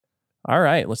All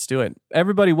right, let's do it.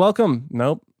 Everybody, welcome.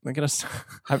 Nope.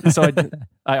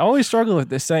 I always struggle with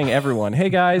this saying everyone. Hey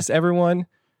guys, everyone.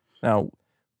 Now,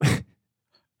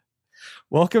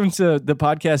 welcome to the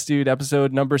Podcast Dude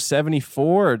episode number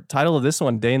 74. Title of this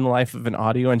one, Day in the Life of an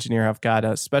Audio Engineer. I've got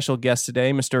a special guest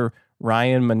today, Mr.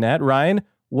 Ryan Monette. Ryan,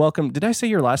 welcome. Did I say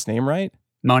your last name right?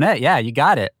 Monette, yeah, you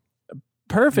got it.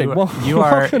 Perfect. You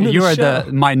are the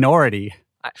minority.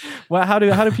 Well, how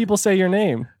do people say your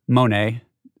name? Monet.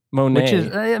 Monet. Which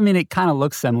is, I mean, it kind of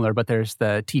looks similar, but there's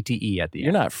the TTE at the end.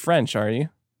 You're not French, are you?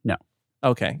 No.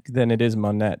 Okay, then it is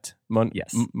Monette.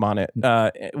 Yes. Monette.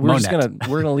 We're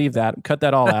gonna leave that. Cut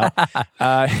that all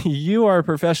out. You are a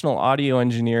professional audio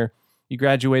engineer. You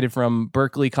graduated from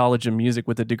Berklee College of Music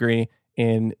with a degree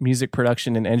in music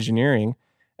production and engineering.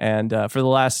 And for the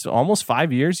last almost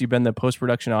 5 years, you've been the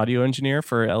post-production audio engineer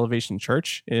for Elevation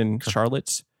Church in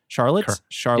Charlotte,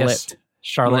 Yes.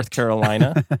 North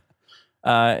Carolina.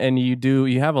 And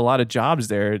you have a lot of jobs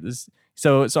there.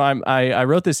 I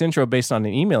wrote this intro based on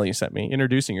an email you sent me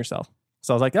introducing yourself.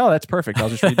 So I was like, oh, that's perfect. I'll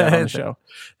just read that on the show.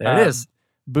 There it is.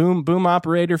 Boom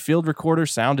operator, field recorder,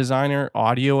 sound designer,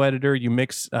 audio editor. You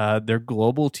mix their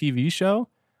global TV show.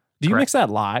 Do you mix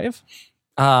that live?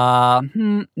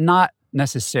 Not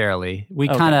necessarily. We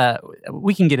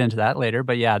can get into that later,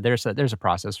 but yeah, there's a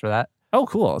process for that. Oh,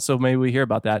 cool. So maybe we hear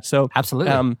about that. So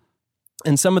absolutely.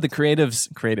 And some of the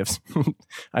creatives,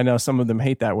 I know some of them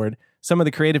hate that word. Some of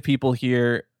the creative people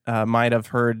here might have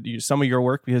heard some of your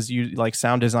work because you like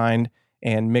sound designed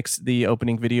and mixed the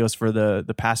opening videos for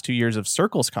the past 2 years of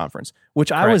Circles conference, which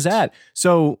Correct. I was at.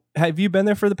 So have you been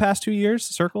there for the past 2 years,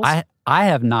 Circles? I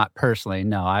have not personally.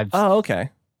 No, Oh,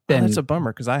 okay. That's a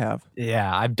bummer because I have.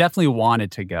 Yeah, I've definitely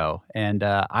wanted to go, and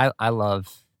I love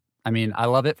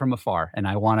it from afar, and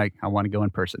I want to go in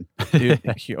person. Dude,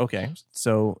 okay.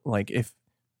 So like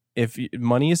if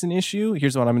money is an issue,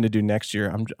 here's what I'm going to do next year.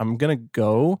 I'm going to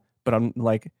go, but I'm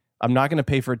not going to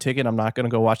pay for a ticket. I'm not going to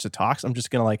go watch the talks. I'm just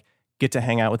going to like get to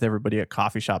hang out with everybody at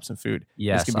coffee shops and food.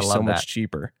 Yes, it's going to be so much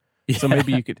cheaper. Yeah. So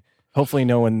maybe you could, hopefully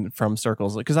no one from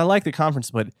Circles, because I like the conference,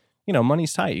 but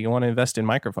money's tight. You want to invest in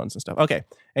microphones and stuff. Okay.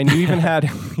 And you even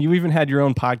had your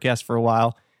own podcast for a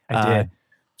while. I did.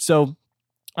 So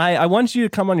I want you to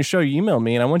come on your show. You emailed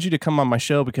me and I want you to come on my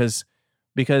show because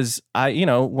I,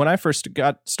 when I first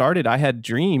got started, I had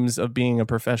dreams of being a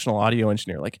professional audio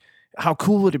engineer. Like, how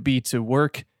cool would it be to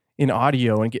work in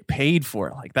audio and get paid for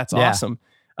it? Like, that's awesome.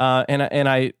 And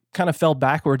I kind of fell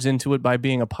backwards into it by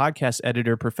being a podcast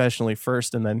editor professionally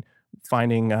first, and then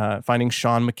finding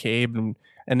Sean McCabe and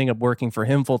ending up working for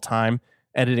him full time,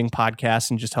 editing podcasts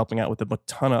and just helping out with a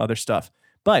ton of other stuff.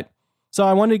 So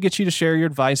I wanted to get you to share your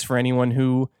advice for anyone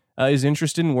who is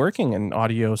interested in working in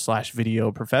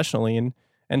audio/video professionally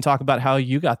and talk about how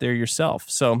you got there yourself.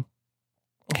 So,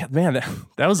 man,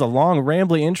 that was a long,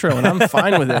 rambly intro, and I'm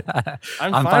fine with it.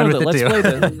 I'm fine with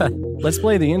it. Let's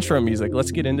play the intro music.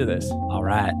 Let's get into this. All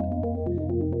right.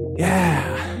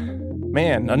 Yeah.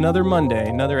 Man, another Monday,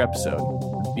 another episode.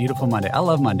 Beautiful Monday. I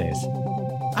love Mondays.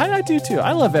 I do too.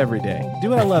 I love every day.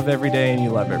 Do what I love every day, and you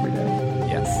love every day.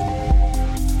 Yes.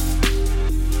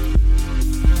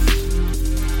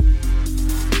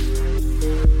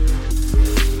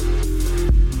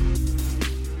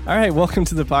 All right, welcome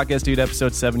to the Podcast Dude,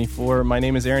 episode 74. My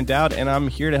name is Aaron Dowd, and I'm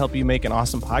here to help you make an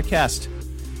awesome podcast.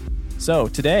 So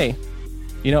today,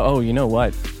 you know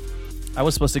what? I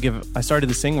started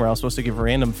this thing where I was supposed to give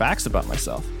random facts about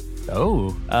myself.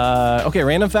 Oh. Okay,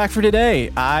 random fact for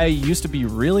today. I used to be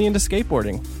really into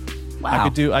skateboarding. Wow.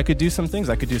 I could do some things.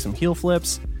 I could do some heel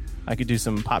flips. I could do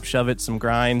some pop shove it, some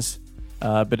grinds.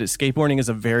 But skateboarding is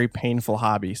a very painful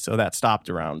hobby, so that stopped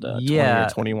around 20 or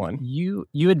 21.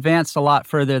 You advanced a lot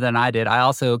further than I did. I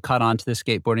also caught on to the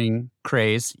skateboarding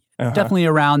craze, definitely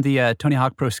around the Tony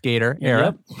Hawk Pro Skater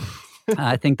era. Yep.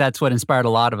 I think that's what inspired a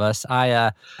lot of us.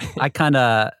 I kind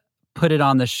of put it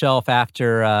on the shelf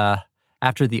after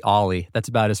the Ollie. That's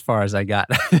about as far as I got.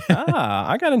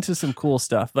 I got into some cool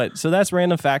stuff. So that's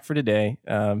random fact for today.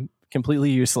 Completely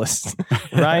useless.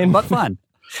 Ryan, but fun.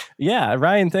 Yeah,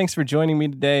 Ryan, thanks for joining me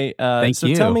today. Thank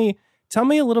you. Tell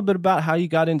me a little bit about how you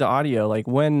got into audio. Like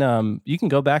when you can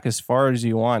go back as far as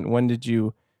you want. When did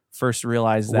you first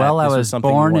realize that? Well, I was was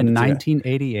born in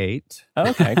 1988.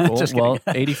 Okay, cool. Well,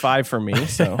 85 for me.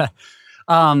 So,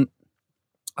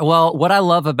 well, what I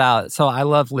love I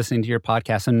love listening to your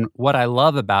podcast, and what I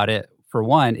love about it, for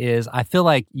one, is I feel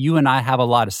like you and I have a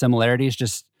lot of similarities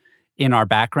just in our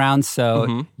backgrounds.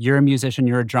 So you're a musician,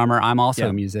 you're a drummer. I'm also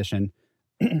a musician.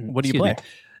 What do you play?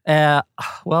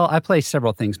 Well, I play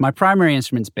several things. My primary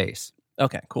instrument's bass.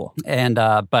 Okay, cool. And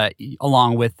but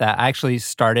along with that, I actually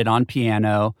started on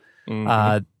piano.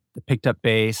 picked up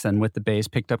bass, and with the bass,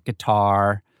 picked up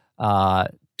guitar,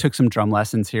 took some drum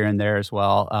lessons here and there as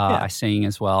well. I sing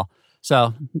as well.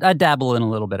 So I dabble in a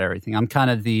little bit of everything. I'm kind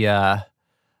of the,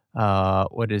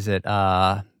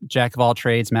 jack of all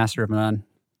trades, master of none.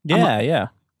 Yeah,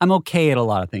 I'm okay at a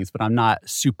lot of things, but I'm not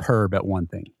superb at one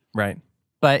thing. Right.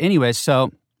 But anyways,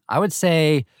 so I would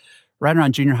say right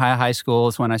around junior high school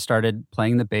is when I started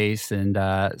playing the bass and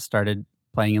started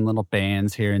playing in little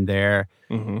bands here and there.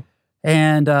 Mm-hmm.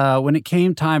 And when it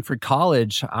came time for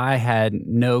college, I had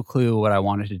no clue what I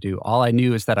wanted to do. All I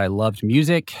knew is that I loved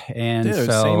music. And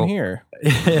Dude, same here.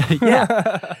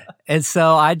 Yeah. And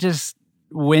so I just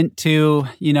went to,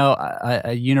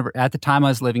 at the time I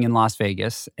was living in Las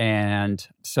Vegas. And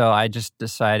so I just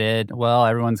decided, well,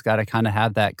 everyone's got to kind of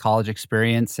have that college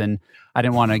experience. And I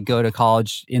didn't want to go to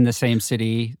college in the same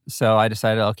city. So I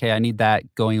decided, okay, I need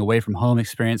that going away from home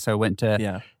experience. So I went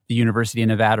to the University of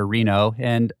Nevada, Reno,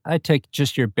 and I took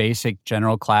just your basic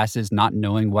general classes, not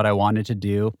knowing what I wanted to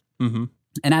do. Mm-hmm.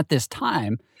 And at this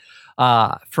time,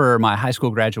 for my high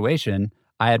school graduation,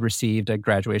 I had received a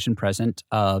graduation present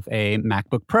of a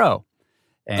MacBook Pro.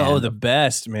 And the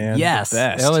best, man. Yes, the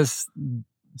best. It was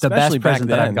the Especially best present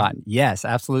back that then. I've gotten. Yes,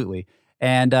 absolutely.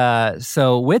 And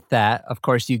so with that, of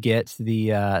course, you get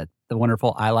the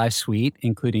wonderful iLife suite,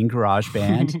 including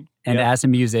GarageBand. And as a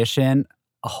musician,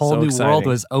 a whole new world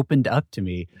was opened up to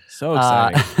me. So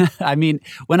exciting. I mean,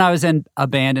 when I was in a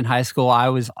band in high school, I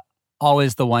was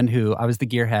always I was the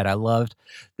gearhead. I loved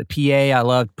the PA. I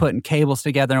loved putting cables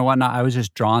together and whatnot. I was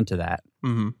just drawn to that.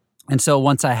 Mm-hmm. And so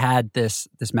once I had this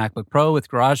MacBook Pro with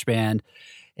GarageBand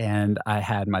and I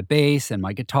had my bass and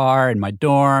my guitar in my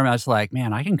dorm, I was like,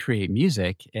 man, I can create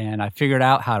music. And I figured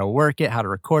out how to work it, how to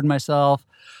record myself.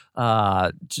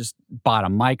 Just bought a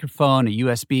microphone, a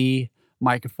USB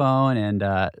microphone, and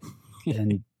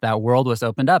that world was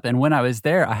opened up. And when I was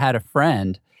there, I had a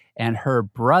friend, and her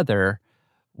brother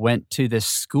went to this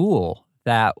school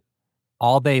that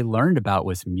all they learned about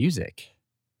was music.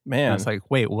 Man, and I was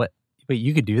like, wait, what? Wait,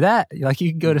 you could do that? Like,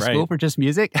 you could go to school for just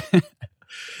music?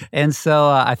 And so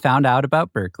I found out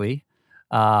about Berklee.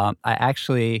 I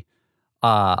actually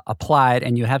applied,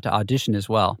 and you have to audition as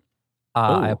well.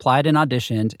 I applied and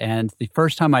auditioned, and the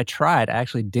first time I tried, I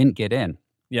actually didn't get in.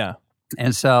 Yeah.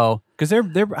 And so, because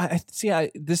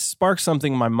this sparks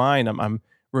something in my mind. I'm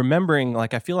remembering,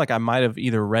 like, I feel like I might have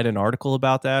either read an article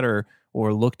about that or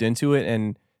looked into it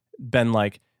and been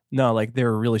like, no, like they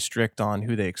were really strict on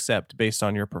who they accept based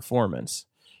on your performance.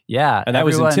 Yeah, and that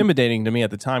was intimidating to me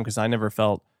at the time because I never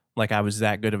felt like I was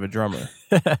that good of a drummer.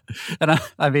 And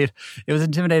I mean, it was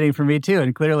intimidating for me too.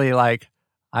 And clearly, like,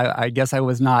 I guess I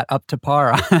was not up to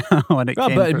par when it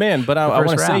came. But I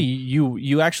want to say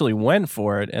you actually went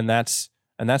for it, and that's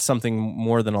something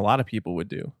more than a lot of people would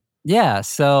do. Yeah.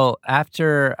 So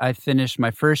after I finished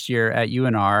my first year at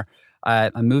UNR, I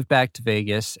moved back to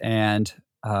Vegas and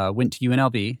went to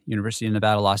UNLV, University of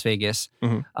Nevada, Las Vegas.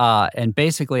 Mm-hmm. And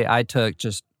basically, I took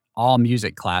just all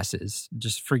music classes,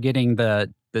 just forgetting the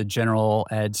general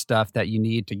ed stuff that you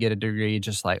need to get a degree,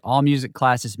 just like all music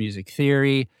classes, music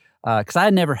theory. Because I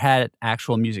had never had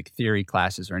actual music theory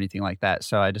classes or anything like that.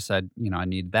 So I decided, I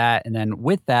need that. And then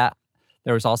with that,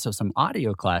 there was also some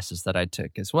audio classes that I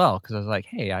took as well. Because I was like,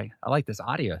 hey, I like this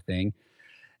audio thing.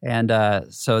 And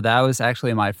so that was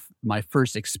actually my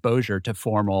first exposure to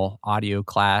formal audio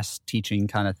class teaching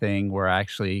kind of thing, where I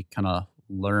actually kind of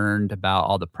learned about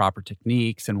all the proper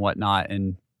techniques and whatnot.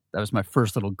 And that was my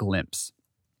first little glimpse.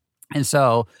 And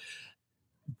so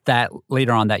that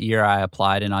later on that year, I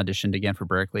applied and auditioned again for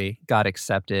Berklee, got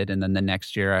accepted. And then the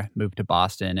next year I moved to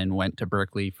Boston and went to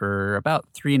Berklee for about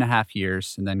 3.5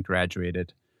 years and then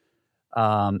graduated.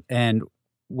 And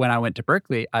when I went to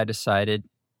Berklee, I decided,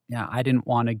 I didn't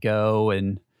want to go,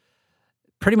 and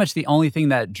pretty much the only thing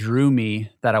that drew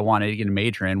me that I wanted to get a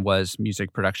major in was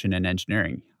music production and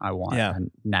engineering. I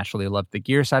naturally loved the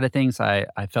gear side of things. I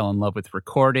fell in love with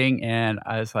recording, and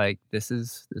I was like, this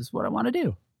is what I want to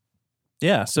do.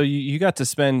 Yeah. So you got to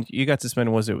spend,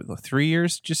 was it 3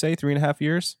 years? Did you say 3.5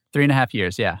 years? 3.5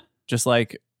 years. Yeah. Just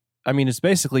like, I mean, it's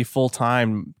basically full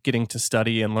time getting to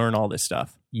study and learn all this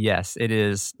stuff. Yes, it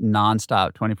is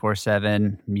nonstop,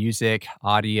 24/7 music,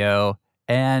 audio.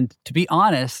 And to be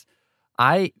honest,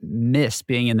 I miss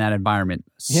being in that environment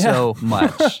so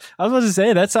much. I was about to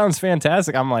say, that sounds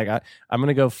fantastic. I'm like, I'm going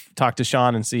to go talk to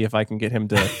Sean and see if I can get him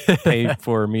to pay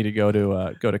for me to go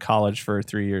to college for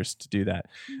 3 years to do that.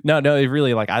 No, it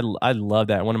really, like, I love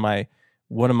that. One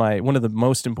of the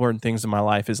most important things in my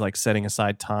life is like setting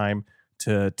aside time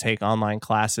to take online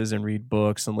classes and read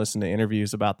books and listen to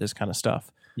interviews about this kind of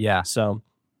stuff. Yeah. So,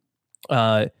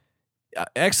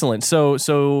 Excellent.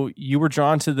 So you were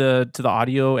drawn to the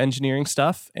audio engineering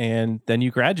stuff, and then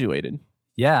you graduated.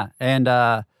 Yeah, and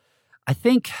I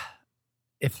think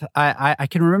if I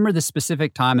can remember the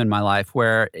specific time in my life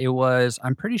where it was,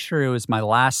 I'm pretty sure it was my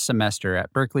last semester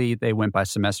at Berklee. They went by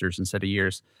semesters instead of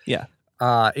years. Yeah.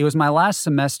 It was my last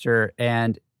semester,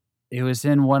 and it was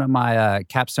in one of my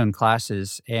capstone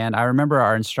classes. And I remember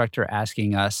our instructor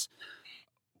asking us,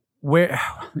 where,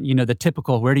 the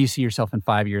typical, where do you see yourself in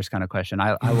 5 years kind of question.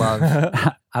 I love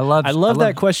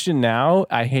that question now.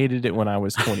 I hated it when I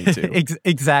was 22.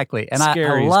 Exactly. And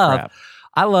Scary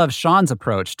I love Sean's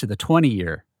approach to the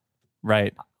 20-year.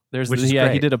 Right. He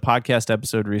did a podcast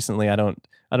episode recently. I don't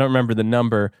remember the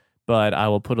number, but I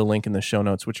will put a link in the show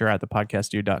notes, which are at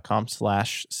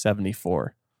thepodcastdude.com/74.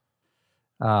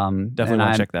 Definitely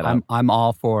want to check that out. I'm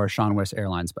all for Sean West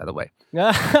Airlines, by the way.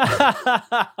 I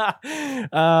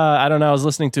don't know. I was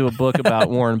listening to a book about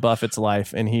Warren Buffett's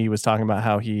life, and he was talking about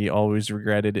how he always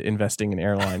regretted investing in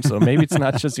airlines. So maybe it's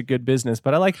not just a good business,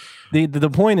 but I like the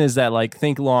point is that, like,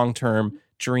 think long term,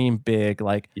 dream big,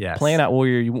 like plan out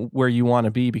where you want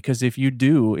to be. Because if you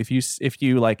can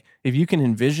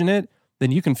envision it,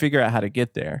 then you can figure out how to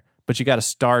get there. But you got to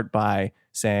start by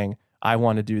saying, I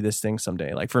want to do this thing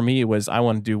someday. Like for me, it was, I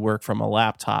want to do work from a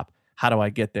laptop. How do I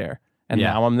get there? And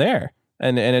now I'm there.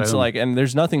 And it's like, and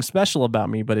there's nothing special about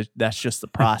me, but that's just the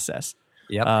process.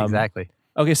 Yep, exactly.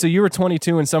 Okay, so you were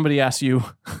 22 and somebody asked you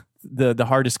the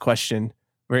hardest question.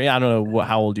 I don't know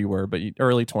how old you were, but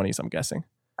early 20s, I'm guessing.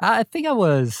 I think I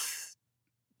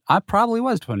probably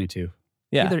was 22.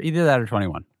 Yeah. Either that or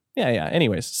 21. Yeah.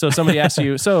 Anyways, so somebody asked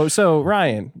you, so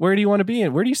Ryan, where do you want to be?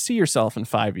 And where do you see yourself in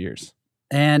 5 years?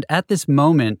 And at this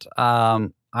moment,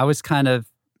 I was kind of,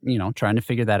 trying to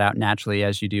figure that out naturally,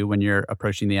 as you do when you're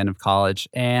approaching the end of college.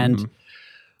 And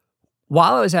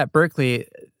while I was at Berklee,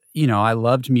 I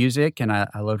loved music and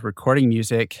I loved recording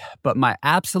music, but my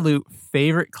absolute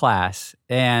favorite class,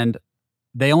 and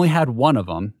they only had one of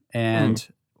them, and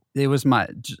it was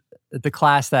the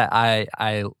class that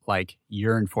I like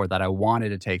yearned for, that I wanted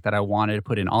to take, that I wanted to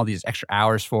put in all these extra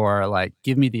hours for, like,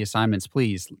 give me the assignments,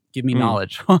 please, give me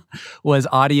knowledge, was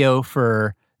audio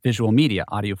for visual media,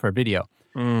 audio for video.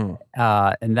 And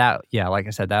that, like I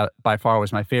said, that by far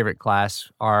was my favorite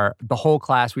class. The whole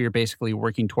class, we were basically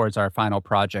working towards our final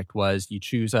project was you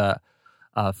choose a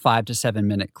 5 to 7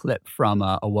 minute clip from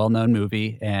a well-known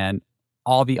movie, and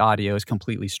all the audio is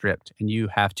completely stripped, and you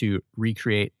have to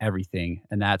recreate everything.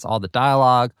 And that's all the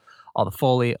dialogue, all the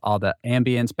Foley, all the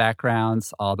ambience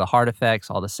backgrounds, all the hard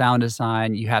effects, all the sound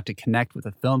design. You have to connect with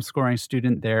a film scoring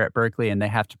student there at Berklee, and they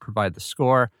have to provide the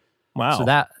score. Wow. So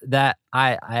that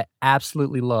I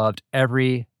absolutely loved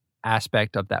every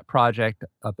aspect of that project,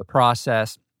 of the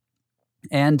process.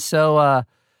 And so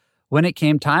when it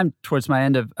came time towards my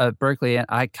end of Berklee,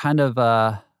 I kind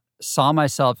of saw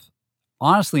myself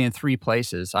honestly in three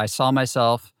places. I saw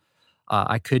myself,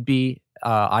 I could be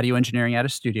audio engineering at a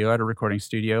studio, at a recording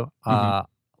studio.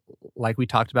 Like we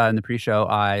talked about in the pre-show,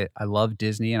 I love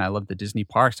Disney and I love the Disney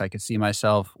parks. I could see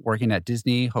myself working at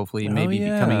Disney, hopefully maybe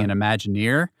becoming an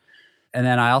Imagineer. And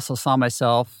then I also saw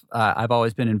myself, I've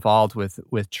always been involved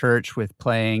with church, with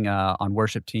playing on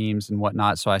worship teams and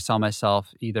whatnot. So I saw myself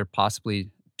either possibly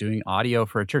doing audio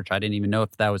for a church. I didn't even know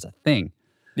if that was a thing.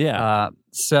 Yeah.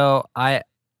 So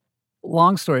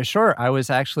long story short, I was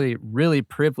actually really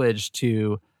privileged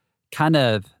to kind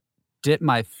of dip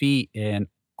my feet in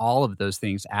all of those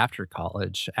things after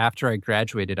college. After I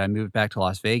graduated, I moved back to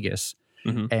Las Vegas,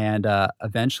 and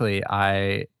eventually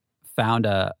I found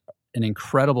an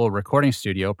incredible recording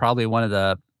studio, probably one of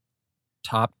the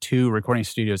top 2 recording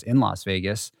studios in Las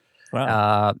Vegas.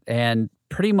 Wow. And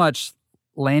pretty much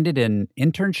landed an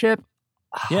internship.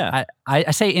 Yeah.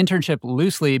 I say internship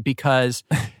loosely because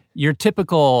your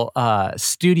typical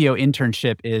studio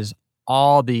internship is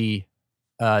all the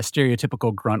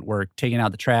stereotypical grunt work, taking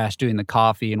out the trash, doing the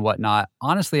coffee and whatnot.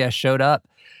 Honestly, I showed up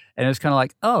and it was kind of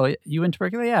like, oh, you went to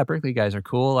Berklee? Yeah, Berklee guys are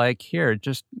cool. Like, here,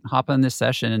 just hop on this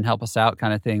session and help us out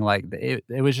kind of thing. Like,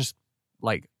 it was just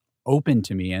like open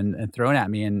to me and thrown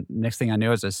at me. And next thing I knew,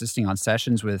 I was assisting on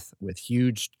sessions with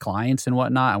huge clients and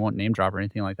whatnot. I won't name drop or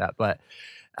anything like that, but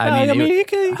I mean, you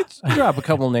can drop a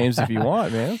couple names if you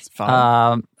want, man. It's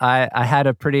fine. I had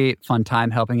a pretty fun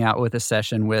time helping out with a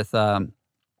session with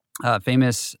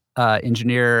famous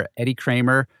engineer Eddie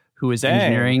Kramer, who was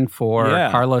engineering for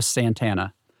Carlos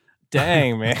Santana.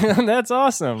 Dang, man. That's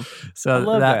awesome. So I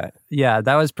love that. Yeah,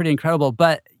 that was pretty incredible.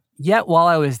 But yet, while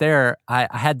I was there, I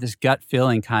had this gut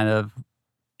feeling kind of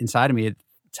inside of me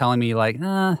telling me, like,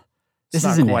 this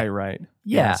isn't quite right.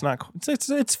 Yeah. It's not.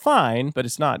 It's fine, but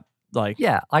it's not like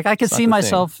like I could see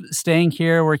myself staying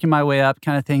here, working my way up,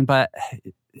 kind of thing, but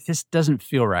this doesn't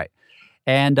feel right.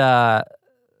 And a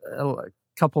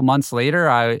couple months later,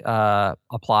 I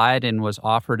applied and was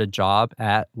offered a job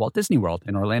at Walt Disney World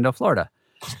in Orlando, Florida.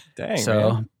 Dang,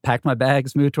 so man. Packed my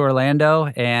bags, moved to Orlando,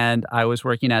 and I was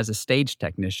working as a stage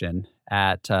technician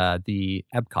at the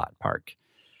Epcot park.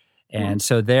 And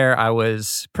so there I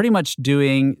was pretty much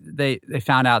doing, they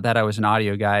found out that I was an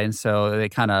audio guy, and so they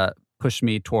kind of pushed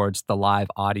me towards the live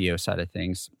audio side of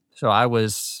things. So I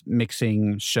was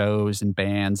mixing shows and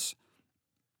bands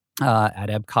at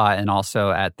Epcot and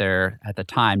also at the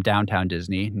time, Downtown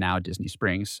Disney, now Disney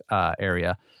Springs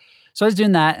area. So I was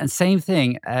doing that, and same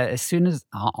thing.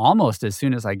 Almost as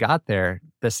soon as I got there,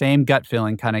 the same gut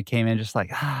feeling kind of came in, just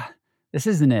like, this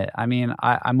isn't it. I mean,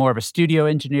 I'm more of a studio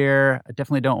engineer. I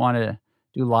definitely don't want to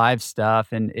do live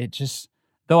stuff. And it just,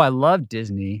 though I love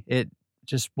Disney, it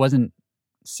just wasn't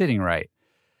sitting right.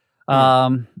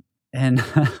 And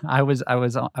I was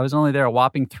only there a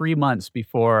whopping 3 months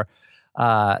before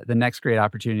the next great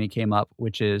opportunity came up,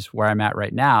 which is where I'm at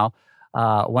right now.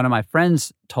 One of my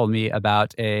friends told me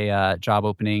about a job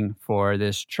opening for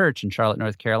this church in Charlotte,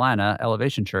 North Carolina,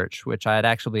 Elevation Church, which I had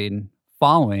actually been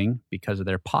following because of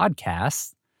their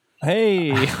podcast.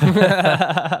 Hey,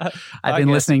 I've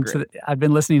been listening to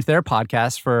their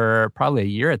podcast for probably a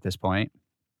year at this point.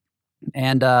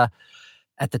 And at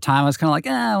the time I was kind of like,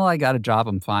 well, I got a job,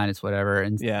 I'm fine, it's whatever.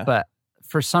 But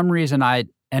for some reason I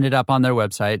ended up on their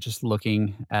website just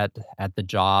looking at the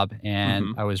job,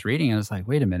 and I was reading and I was like,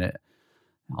 wait a minute,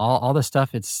 all the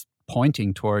stuff it's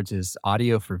pointing towards is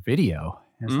audio for video.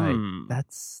 It's like,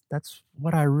 that's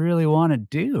what I really want to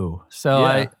do.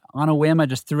 So on a whim, I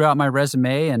just threw out my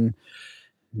resume, and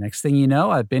next thing you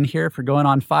know, I've been here for going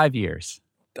on 5 years.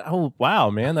 Oh, wow,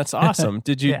 man. That's awesome.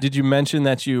 Did you mention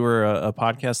that you were a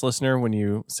podcast listener when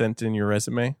you sent in your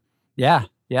resume? Yeah.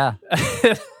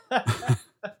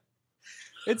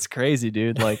 It's crazy,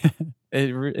 dude. Like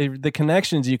the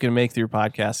connections you can make through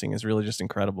podcasting is really just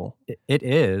incredible. It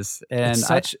is. And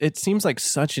it seems like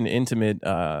such an intimate,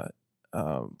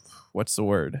 what's the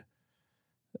word?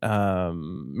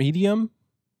 Medium.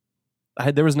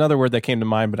 There was another word that came to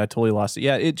mind, but I totally lost it.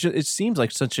 Yeah, it seems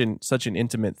like such an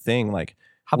intimate thing. Like,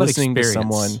 how about listening experience? To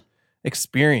someone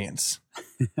experience.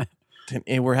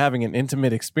 We're having an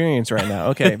intimate experience right now.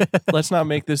 Okay, let's not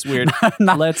make this weird.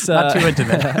 Not too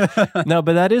intimate. No,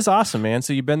 but that is awesome, man.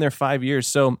 So you've been there 5 years.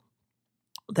 So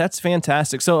that's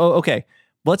fantastic. So okay,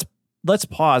 let's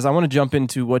pause. I want to jump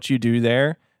into what you do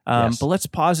there. But let's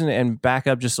pause and back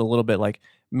up just a little bit. Like,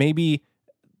 maybe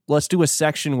let's do a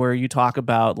section where you talk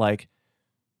about like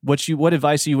what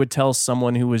advice you would tell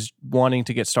someone who was wanting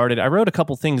to get started. I wrote a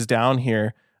couple things down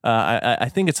here. I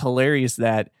think it's hilarious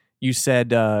that you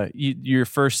said your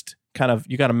first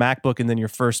you got a MacBook, and then your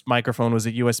first microphone was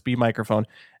a USB microphone,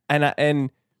 and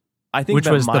I think which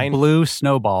was the Blue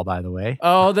Snowball, by the way.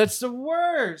 Oh, that's the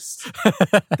worst.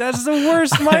 That's the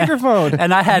worst microphone.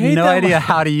 And I had no idea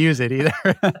how to use it either.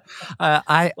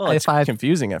 It's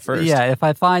confusing at first. Yeah, if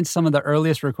I find some of the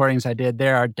earliest recordings I did,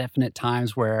 there are definite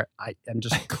times where I am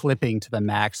just clipping to the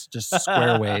max, just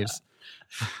square waves.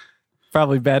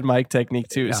 Probably bad mic technique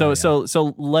too. So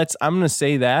I'm going to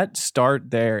say that, start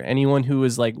there. Anyone who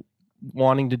is like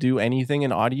wanting to do anything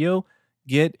in audio,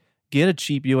 get a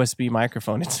cheap USB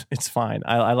microphone. It's fine.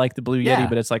 I like the Blue Yeti,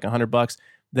 but it's like $100.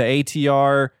 The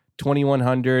ATR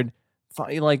 2100,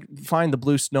 find the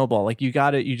Blue Snowball. Like you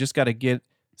just got to get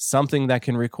something that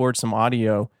can record some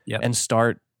audio and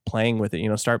start playing with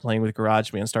it. Start playing with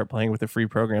GarageBand, start playing with the free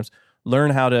programs.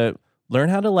 Learn how to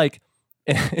like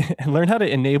and learn how to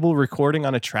enable recording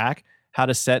on a track, how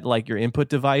to set like your input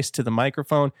device to the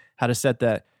microphone, how to set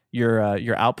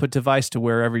your output device to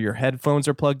wherever your headphones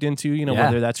are plugged into,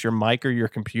 whether that's your mic or your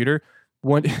computer.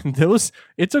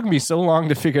 It took me so long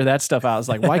to figure that stuff out. I was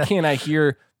like, why can't I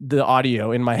hear the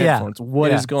audio in my headphones?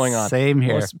 What is going on? Same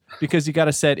here. Well, because you got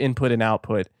to set input and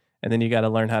output, and then you got to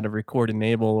learn how to record,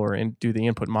 enable, or do the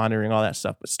input monitoring, all that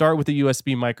stuff. But start with a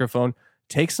USB microphone.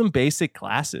 Take some basic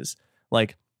classes.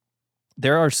 Like,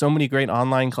 there are so many great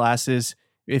online classes.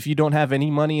 If you don't have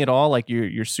any money at all, like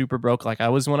you're super broke, like I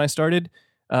was when I started,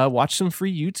 watch some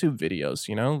free YouTube videos.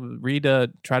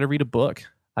 Try to read a book.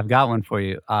 I've got one for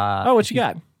you. What you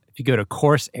got? If you go to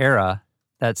Coursera,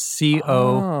 that's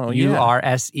Coursera,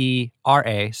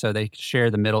 so they share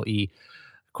the middle E.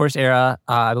 Coursera,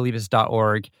 I believe is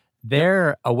 .org.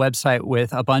 They're a website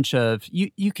with a bunch of,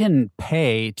 you can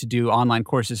pay to do online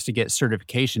courses to get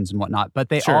certifications and whatnot, but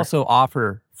they also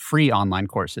offer free online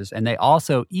courses, and they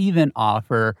also even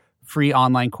offer free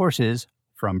online courses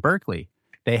from Berklee.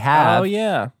 They have,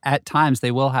 at times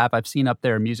they will have, I've seen up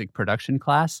there a music production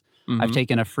class. I've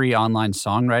taken a free online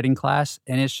songwriting class,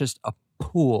 and it's just a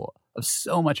pool of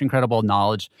so much incredible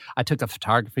knowledge. I took a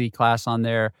photography class on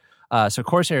there. So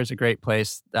Coursera is a great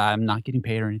place. I'm not getting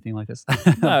paid or anything like this.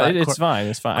 No, it's fine.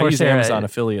 It's fine. Coursera, I use Amazon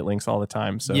affiliate links all the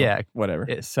time. So yeah, whatever.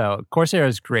 So Coursera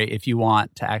is great if you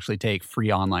want to actually take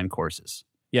free online courses.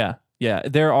 Yeah. Yeah.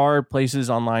 There are places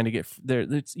online to get there.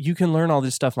 You can learn all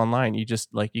this stuff online. You just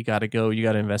you got to go. You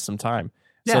got to invest some time.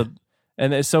 Yeah.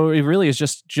 So it really is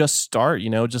just start,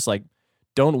 just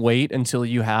don't wait until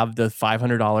you have the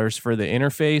 $500 for the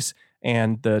interface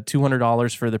and the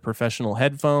 $200 for the professional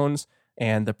headphones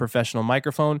and the professional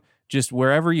microphone. Just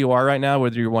wherever you are right now,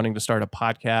 whether you're wanting to start a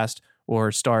podcast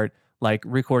or start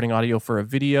recording audio for a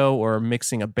video or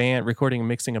recording and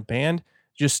mixing a band,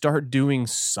 just start doing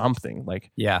something.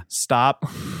 Stop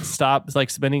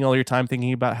spending all your time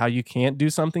thinking about how you can't do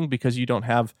something because you don't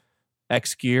have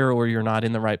X gear or you're not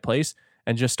in the right place,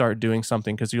 and just start doing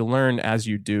something, because you'll learn as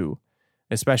you do,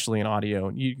 especially in audio.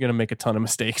 You're going to make a ton of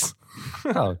mistakes.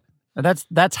 Oh,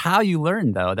 that's how you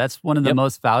learn, though. That's one of the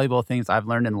most valuable things I've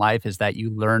learned in life, is that you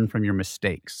learn from your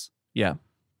mistakes. Yeah.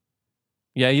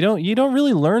 Yeah, you don't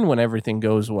really learn when everything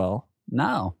goes well.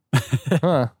 No.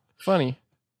 Huh. Funny.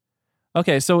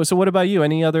 Okay, so what about you?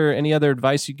 Any other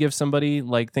advice you give somebody,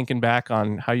 thinking back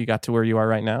on how you got to where you are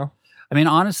right now? I mean,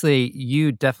 honestly,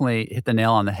 you definitely hit the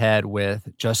nail on the head with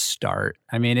just start.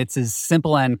 I mean, it's as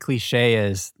simple and cliche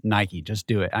as Nike. Just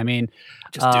do it. I mean,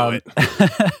 just do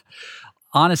it.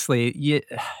 Honestly,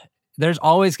 there's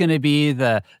always going to be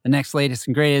the next latest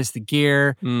and greatest, the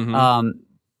gear. Mm-hmm.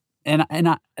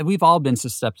 We've all been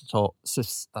susceptible.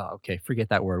 Forget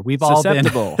that word. We've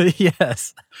susceptible. All been.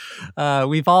 Yes.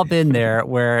 We've all been there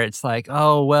where it's like,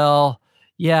 oh, well,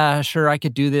 yeah, sure, I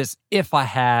could do this if I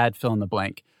had fill in the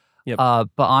blank. Yep. But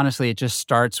honestly, it just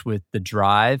starts with the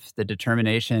drive, the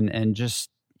determination, and just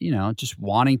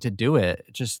wanting to do it.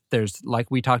 There's,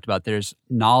 like we talked about, there's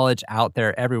knowledge out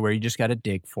there everywhere. You just got to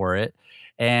dig for it.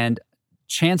 And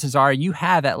chances are you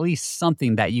have at least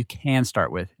something that you can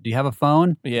start with. Do you have a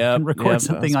phone? Yeah. You can record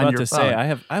something on your phone. I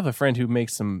have a friend who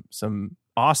makes some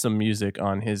awesome music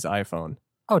on his iPhone.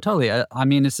 Oh, totally. I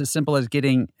mean, it's as simple as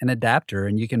getting an adapter,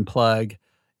 and you can plug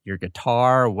your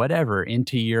guitar or whatever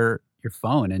into your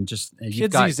phone, and just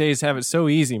kids these days have it so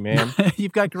easy, man.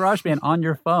 You've got GarageBand on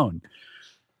your phone.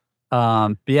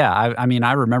 But yeah, I mean,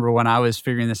 I remember when I was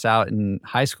figuring this out in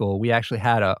high school, we actually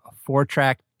had a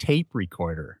 4-track tape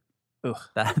recorder. Ugh.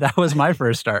 That was my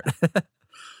first start.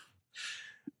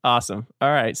 Awesome. All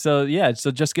right, so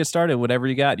just get started. Whatever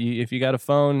you got, if you got a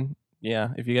phone,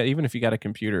 even if you got a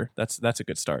computer, that's a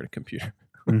good start. A computer,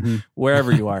 mm-hmm.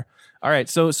 Wherever you are. All right,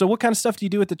 so what kind of stuff do you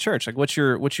do at the church? What's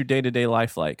your day-to-day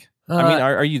life like? I mean,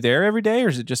 are you there every day, or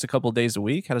is it just a couple of days a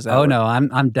week? How does that work? No,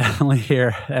 I'm definitely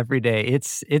here every day.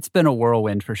 It's been a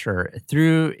whirlwind for sure.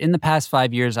 In the past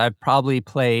 5 years, I've probably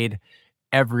played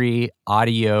every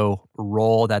audio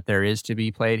role that there is to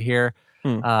be played here.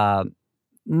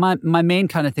 My main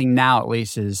kind of thing now, at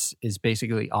least, is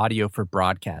basically audio for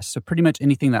broadcast. So pretty much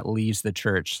anything that leaves the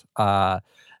church. Our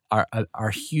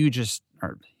hugest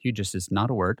is not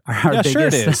a word. Sure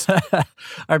it is.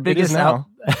 Our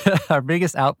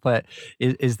biggest output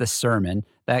is the sermon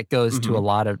that goes to a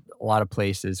lot of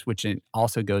places, which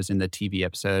also goes in the TV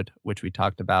episode, which we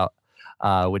talked about,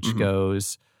 which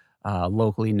goes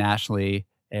locally, nationally,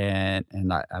 and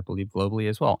I believe globally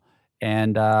as well.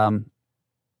 And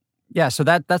so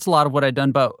that's a lot of what I've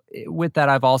done. But with that,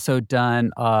 I've also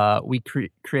done we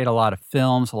create a lot of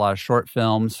films, a lot of short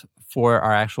films for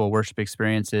our actual worship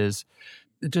experiences.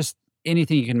 Just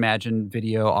anything you can imagine,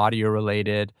 video, audio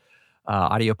related,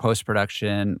 audio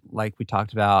post-production. Like we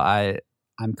talked about,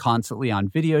 I'm constantly on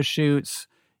video shoots,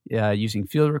 using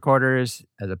field recorders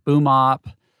as a boom op,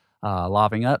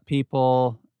 lobbing up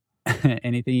people,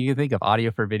 anything you can think of,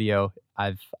 audio for video,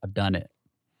 I've done it.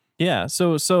 Yeah.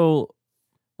 So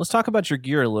let's talk about your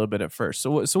gear a little bit at first.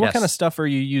 So what kind of stuff are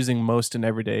you using most in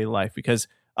everyday life? Because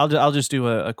I'll just do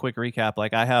a quick recap.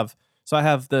 Like I have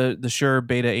the Shure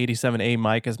Beta 87A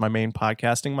mic as my main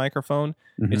podcasting microphone.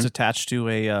 Mm-hmm. It's attached to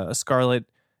a Scarlett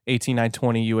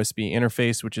 18920 USB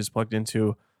interface, which is plugged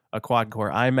into a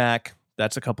quad-core iMac.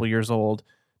 That's a couple years old.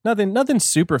 Nothing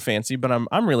super fancy, but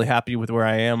I'm really happy with where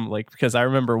I am. Because I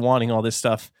remember wanting all this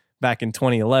stuff back in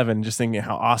 2011, just thinking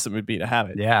how awesome it'd be to have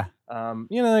it. Yeah.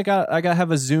 I got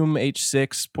have a Zoom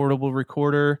H6 portable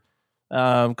recorder,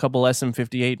 a couple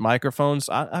SM58 microphones.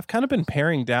 I've kind of been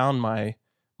paring down my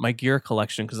gear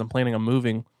collection because I'm planning on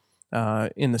moving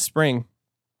in the spring.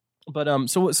 But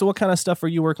so what kind of stuff are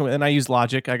you working with? And I use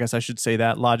Logic. I guess I should say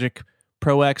that Logic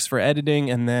Pro X for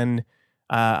editing, and then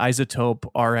Isotope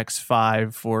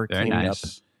RX5 for cleaning up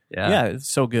Yeah, it's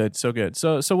so good, so good.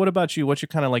 So what about you? What's your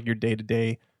kind of like your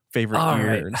day-to-day favorite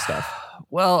gear and stuff?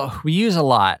 Well, we use a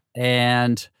lot,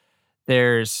 and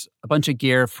there's a bunch of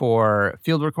gear for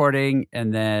field recording,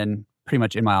 and then pretty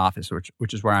much in my office,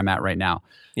 which is where I'm at right now.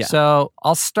 Yeah. So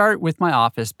I'll start with my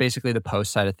office, basically the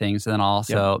post side of things, and then I'll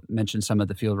also mention some of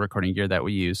the field recording gear that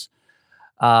we use.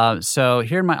 So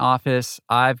here in my office,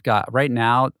 I've got, right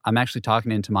now, I'm actually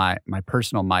talking into my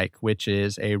personal mic, which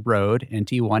is a Rode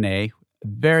NT1A,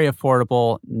 very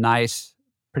affordable, nice,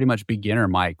 pretty much beginner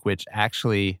mic, which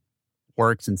actually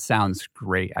works and sounds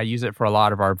great. I use it for a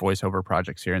lot of our voiceover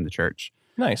projects here in the church.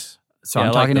 Nice. So yeah,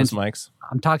 I'm talking those into mics.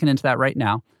 I'm talking into that right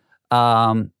now.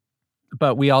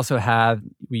 But we also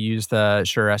we use the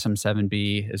Shure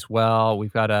SM7B as well.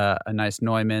 We've got a nice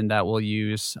Neumann that we'll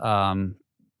use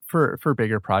for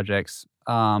bigger projects.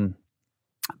 But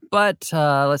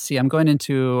let's see,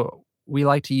 we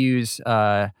like to use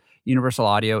universal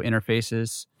audio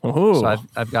interfaces. Ooh. So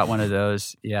I've got one of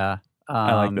those. Yeah.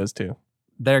 I like those too.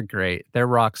 They're great. They're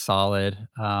rock solid.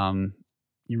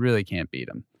 You really can't beat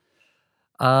them.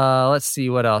 Let's see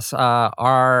what else.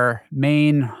 Our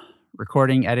main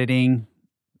recording, editing,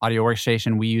 audio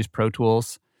workstation, we use Pro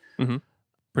Tools. Mm-hmm.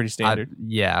 Pretty standard.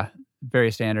 Yeah,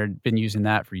 very standard. Been using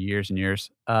that for years and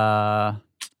years. I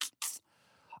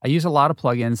use a lot of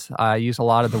plugins. I use a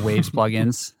lot of the Waves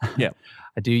plugins. Yeah.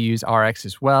 I do use RX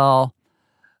as well.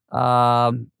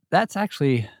 That's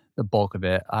actually the bulk of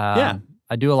it. I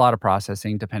do a lot of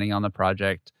processing depending on the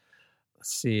project.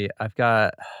 Let's see. I've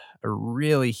got a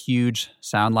really huge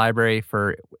sound library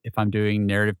for if I'm doing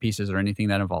narrative pieces or anything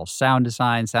that involves sound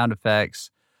design, sound effects.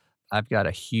 I've got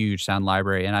a huge sound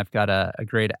library, and I've got a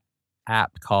great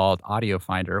app called Audio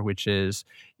Finder, which is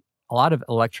a lot of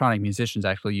electronic musicians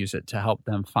actually use it to help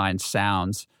them find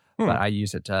sounds. But I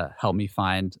use it to help me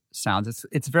find sounds.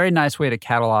 It's a very nice way to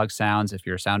catalog sounds if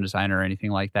you're a sound designer or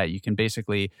anything like that. You can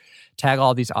basically tag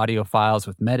all these audio files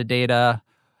with metadata.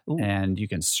 Ooh. And you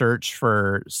can search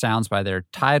for sounds by their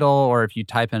title, or if you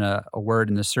type in a word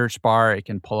in the search bar, it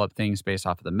can pull up things based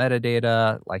off of the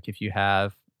metadata. Like if you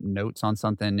have notes on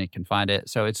something, it can find it.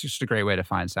 So it's just a great way to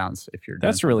find sounds if you're doing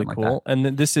That's really like cool. That. And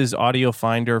then this is Audio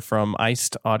Finder from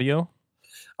Iced Audio?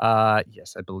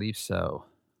 Yes, I believe so.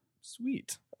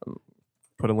 Sweet.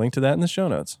 Put a link to that in the show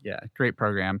notes. Yeah, great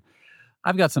program.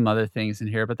 I've got some other things in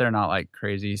here, but they're not like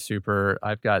crazy super.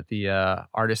 I've got the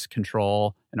Artist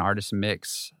Control and Artist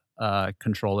Mix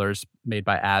controllers made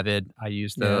by Avid. I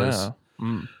use those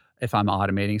if I'm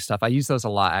automating stuff. I use those a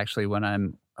lot actually when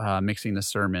I'm mixing the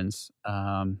sermons.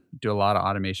 Do a lot of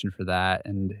automation for that.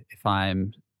 And if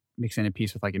I'm mixing a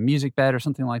piece with like a music bed or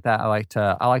something like that, I like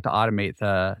to automate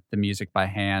the music by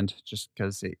hand just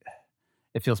because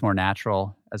it feels more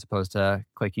natural as opposed to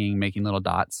clicking, making little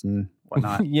dots and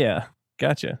whatnot. Yeah,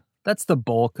 gotcha. That's the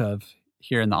bulk of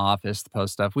here in the office, the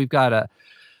post stuff. We've got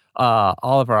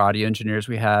all of our audio engineers,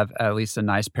 we have at least a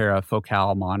nice pair of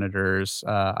Focal monitors.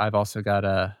 I've also got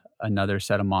another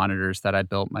set of monitors that I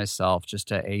built myself,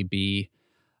 just a A/B.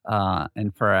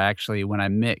 And for actually when I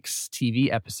mix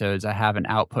TV episodes, I have an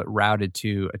output routed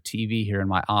to a TV here in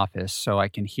my office so I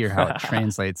can hear how it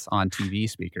translates on TV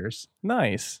speakers.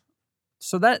 Nice.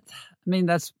 So that's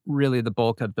really the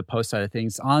bulk of the post side of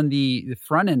things. On the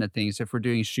front end of things, if we're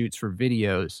doing shoots for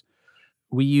videos,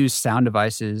 we use Sound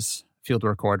Devices field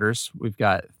recorders. We've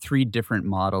got 3 different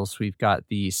models. We've got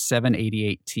the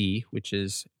 788T, which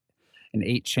is an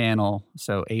 8-channel,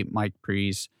 so 8 mic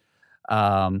pre's,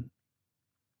 and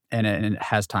it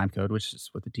has time code, which is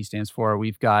what the T stands for.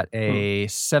 We've got a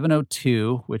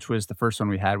 702, which was the first one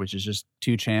we had, which is just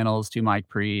 2 channels, 2 mic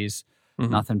pre's,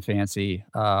 nothing fancy.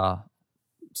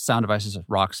 Sound Devices are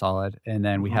rock solid. And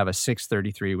then we have a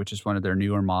 633, which is one of their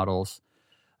newer models,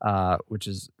 which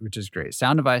is great.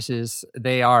 Sound Devices,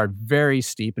 they are very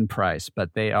steep in price,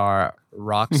 but they are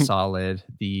rock solid.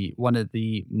 One of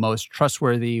the most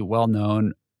trustworthy,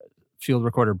 well-known field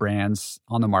recorder brands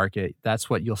on the market. That's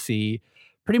what you'll see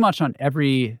pretty much on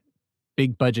every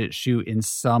big budget shoot in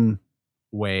some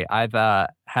way. I've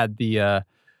had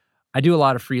I do a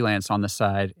lot of freelance on the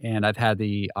side, and I've had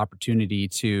the opportunity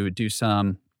to do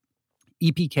some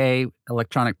EPK,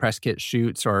 electronic press kit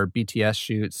shoots, or BTS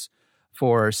shoots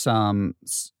for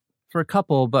a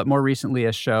couple, but more recently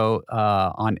a show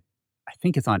I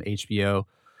think it's on HBO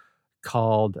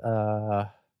called,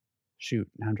 shoot,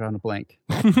 now I'm drawing a blank.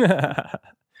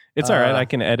 It's all right. I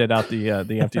can edit out the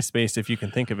empty space if you can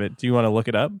think of it. Do you want to look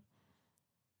it up?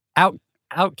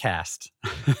 Outcast.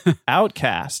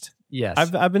 Outcast. Yes.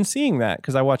 I've been seeing that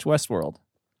because I watch Westworld.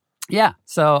 Yeah.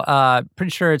 So pretty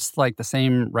sure it's like the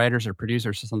same writers or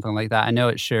producers or something like that. I know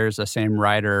it shares the same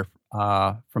writer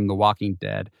from The Walking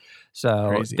Dead. So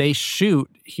Crazy. they shoot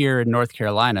here in North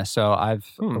Carolina. So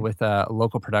with a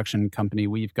local production company,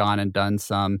 we've gone and done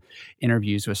some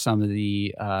interviews with some of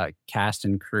the cast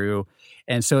and crew.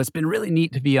 And so it's been really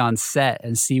neat to be on set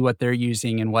and see what they're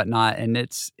using and whatnot. And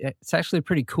it's actually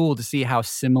pretty cool to see how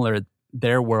similar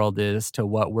their world is to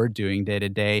what we're doing day to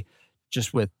day,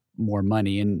 just with more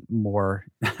money and more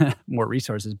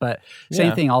resources. But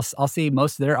same thing, I'll see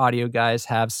most of their audio guys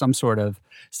have some sort of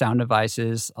sound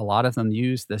devices. A lot of them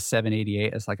use the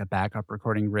 788 as like a backup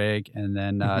recording rig, and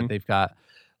then they've got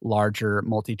larger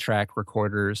multi-track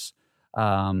recorders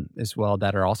as well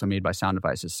that are also made by Sound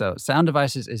Devices. So Sound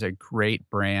Devices is a great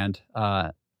brand.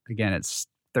 Again,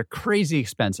 they're crazy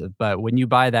expensive, but when you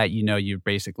buy that, you've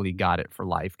basically got it for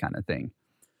life, kind of thing.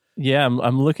 Yeah,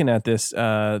 I'm looking at this.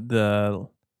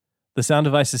 The Sound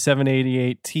Devices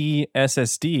 788T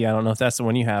SSD. I don't know if that's the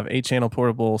one you have. 8-channel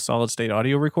portable solid state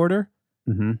audio recorder.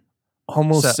 Mm-hmm.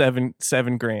 Almost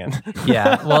 $7 grand.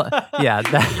 Yeah. Well, yeah.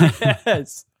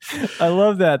 Yes. I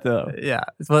love that though. Yeah.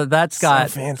 Well, that's got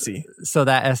so fancy. So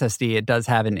that SSD, it does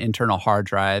have an internal hard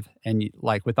drive, and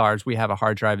like with ours, we have a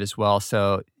hard drive as well.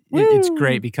 So it's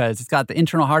great because it's got the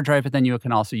internal hard drive, but then you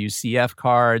can also use CF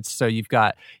cards. So you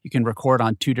can record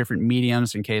on 2 different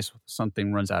mediums in case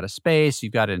something runs out of space.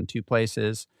 You've got it in 2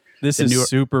 places. This is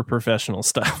super professional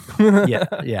stuff.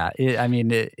 Yeah.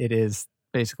 It is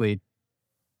basically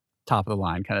top of the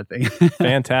line kind of thing.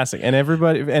 Fantastic.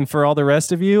 And for all the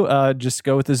rest of you, just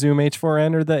go with the Zoom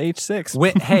H4n or the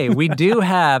H6. We do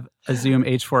have a Zoom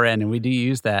H4n, and we do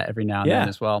use that every now and then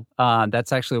as well.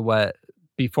 That's actually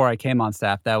before I came on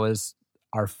staff, that was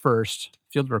our first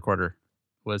field recorder,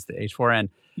 was the H4n.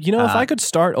 If I could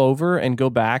start over and go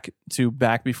back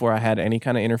before I had any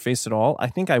kind of interface at all, I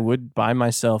think I would buy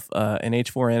myself an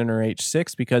H4n or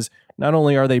H6, because not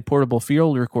only are they portable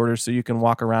field recorders, so you can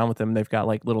walk around with them, they've got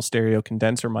like little stereo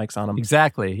condenser mics on them.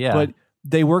 Exactly, yeah. But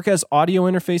they work as audio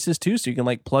interfaces too, so you can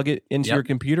like plug it into your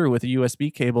computer with a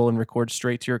USB cable and record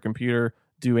straight to your computer,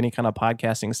 do any kind of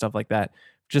podcasting, stuff like that,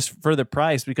 just for the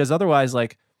price. Because otherwise,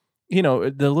 like, the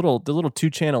little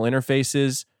 2-channel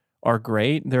interfaces are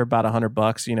great. They're about $100,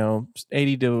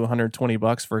 $80 to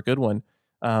 $120 for a good one.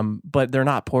 But they're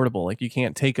not portable. Like you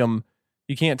can't take them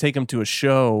to a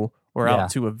show or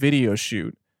out to a video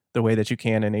shoot the way that you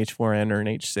can an H4n or an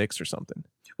H6 or something.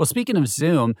 Well, speaking of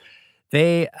Zoom,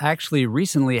 they actually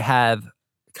recently have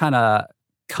kind of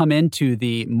come into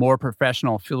the more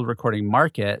professional field recording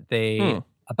market. They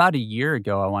about a year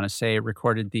ago, I want to say,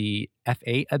 recorded the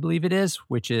F8, I believe it is,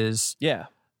 which is an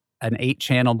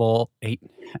 8-channel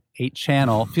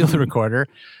field recorder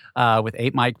with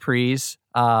 8 mic pre's,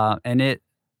 and it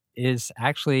is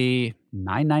actually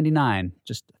 $999,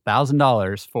 just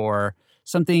 $1,000 for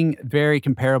something very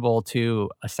comparable to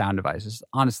a Sound Devices.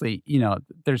 Honestly,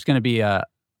 there's going to be a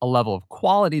level of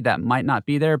quality that might not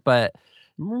be there, but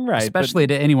especially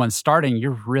to anyone starting,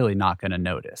 you're really not going to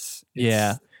notice.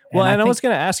 Well, and I was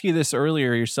going to ask you this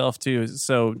earlier yourself too.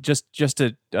 So just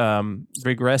to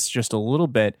regress just a little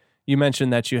bit, you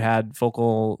mentioned that you had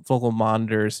focal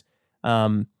monitors.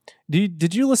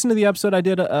 Did you listen to the episode I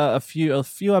did a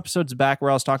few episodes back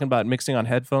where I was talking about mixing on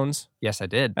headphones? Yes, I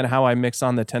did. And how I mix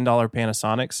on the $10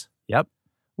 Panasonics? Yep.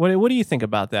 What do you think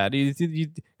about that?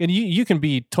 You can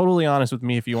be totally honest with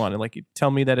me if you want. Like,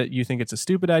 tell me that you think it's a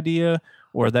stupid idea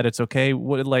or that it's okay.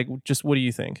 What do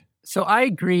you think? So I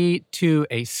agree to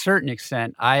a certain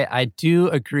extent. I do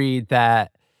agree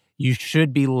that you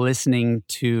should be listening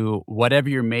to whatever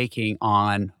you're making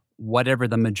on whatever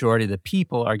the majority of the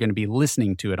people are going to be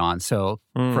listening to it on. So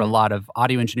for a lot of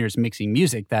audio engineers mixing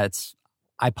music, that's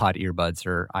iPod earbuds,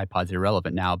 or iPod's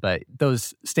irrelevant now, but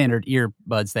those standard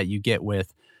earbuds that you get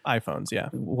with iPhones, yeah.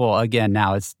 Well, again,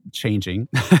 now it's changing.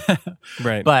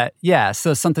 Right. But yeah,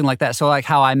 so something like that. So like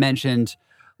how I mentioned,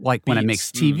 like when I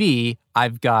mix TV,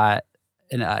 I've got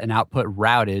an output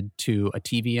routed to a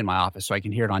TV in my office so I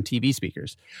can hear it on TV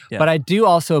speakers. Yeah. But I do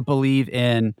also believe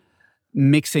in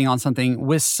mixing on something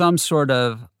with some sort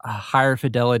of higher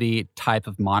fidelity type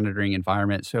of monitoring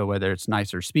environment. So whether it's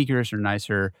nicer speakers or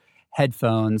nicer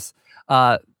headphones,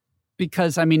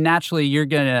 because I mean, naturally you're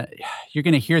gonna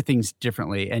hear things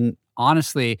differently. And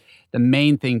honestly, the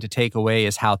main thing to take away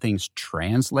is how things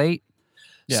translate.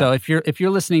 Yeah. So if you're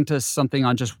listening to something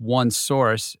on just one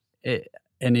source,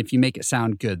 and if you make it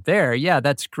sound good there, yeah,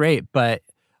 that's great. But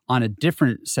on a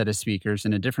different set of speakers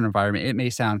in a different environment, it may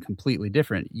sound completely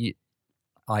different.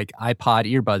 Like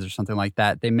iPod earbuds or something like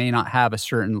that, they may not have a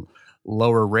certain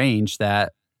lower range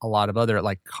that a lot of other,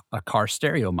 like a car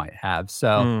stereo might have.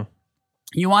 So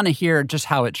you want to hear just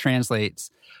how it translates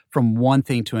from one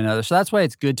thing to another. So that's why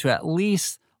it's good to at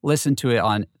least listen to it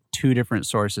on two different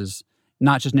sources,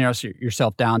 not just narrow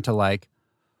yourself down to like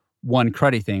one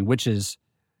cruddy thing, which is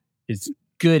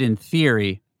good in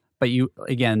theory, but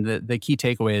the key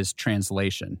takeaway is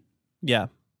translation. Yeah.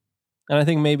 And I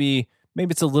think maybe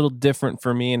it's a little different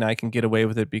for me, and I can get away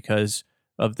with it because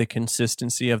of the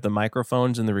consistency of the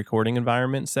microphones and the recording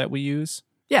environments that we use.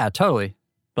 Yeah, totally.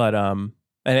 But and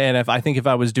if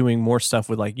I was doing more stuff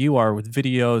with like you are with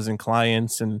videos and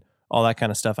clients and all that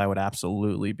kind of stuff, I would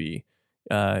absolutely be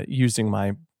using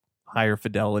my higher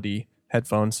fidelity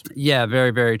headphones. Yeah,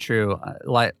 very, very true.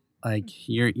 Like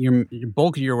your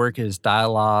bulk of your work is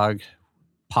dialogue,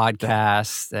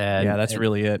 podcasts, and that's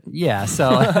really it. Yeah,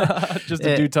 so just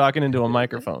a dude talking into a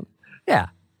microphone. Yeah,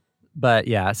 but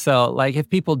yeah, so like if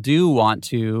people do want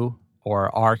to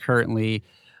or are currently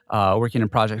working in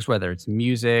projects, whether it's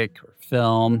music or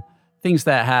film, things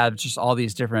that have just all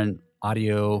these different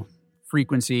audio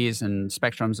frequencies and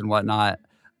spectrums and whatnot,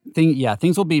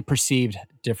 things will be perceived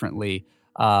differently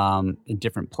in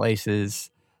different places.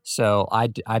 So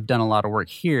I've done a lot of work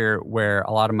here where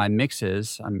a lot of my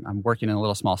mixes, I'm working in a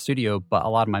little small studio, but a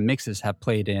lot of my mixes have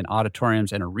played in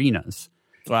auditoriums and arenas.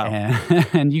 Wow.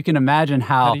 And you can imagine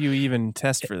how do you even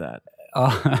test for that?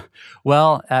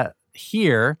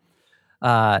 Here,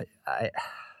 I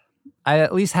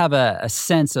at least have a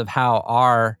sense of how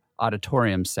our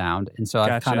auditoriums sound. And so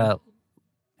I've kind of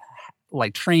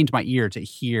like trained my ear to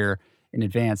hear in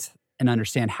advance and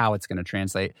understand how it's going to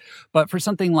translate. But for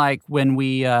something like when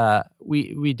we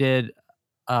did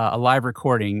a live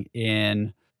recording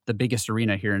in the biggest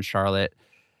arena here in Charlotte,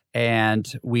 and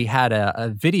we had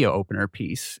a video opener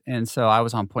piece, and so I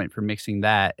was on point for mixing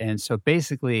that. And so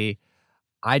basically,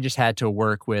 I just had to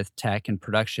work with tech and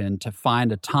production to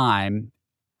find a time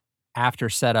after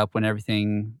setup when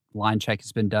everything line check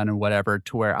has been done and whatever,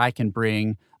 to where I can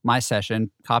bring my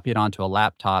session, copy it onto a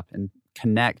laptop, and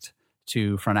connect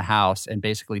to front of house and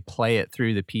basically play it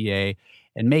through the PA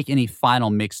and make any final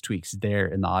mix tweaks there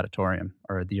in the auditorium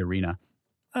or the arena.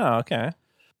 Oh, okay.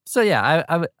 So yeah,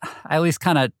 I at least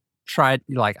kind of tried,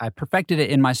 like I perfected it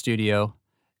in my studio,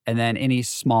 and then any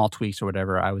small tweaks or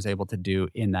whatever I was able to do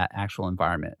in that actual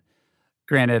environment.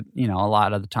 Granted, a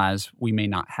lot of the times we may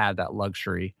not have that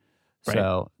luxury. Right.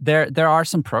 So there are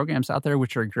some programs out there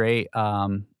which are great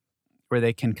where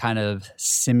they can kind of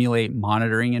simulate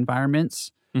monitoring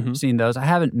environments. Mm-hmm. I've seen those. I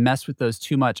haven't messed with those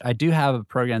too much. I do have a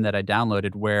program that I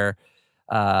downloaded where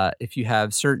if you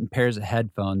have certain pairs of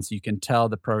headphones, you can tell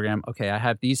the program, okay, I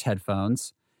have these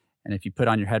headphones. And if you put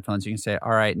on your headphones, you can say,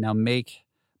 all right, now make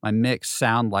my mix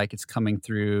sound like it's coming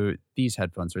through these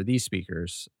headphones or these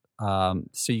speakers. So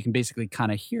you can basically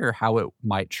kind of hear how it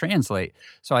might translate.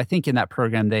 So I think in that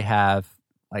program, they have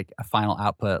like a final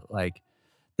output, like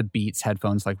the Beats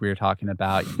headphones like we were talking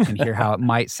about. You can hear how it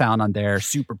might sound on there,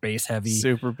 super bass heavy.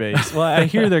 Super bass. Well, I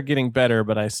hear they're getting better,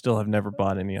 but I still have never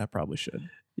bought any. I probably should.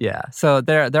 Yeah. So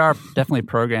there are definitely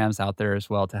programs out there as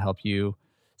well to help you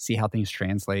see how things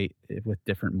translate with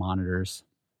different monitors.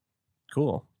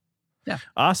 Cool. Yeah.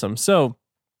 Awesome. So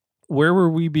where were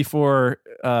we before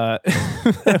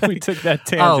we took that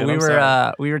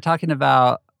tangent? We were talking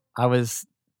about, I was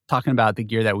talking about the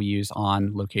gear that we use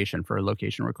on location for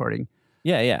location recording.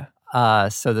 Yeah.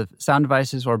 So the sound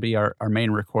devices will be our main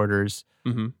recorders.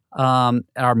 Mm-hmm.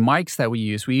 Our mics that we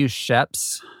use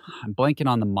Schoeps. I'm blanking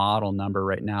on the model number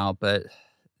right now, but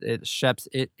it's Schoeps.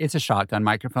 It's a shotgun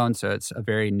microphone, so it's a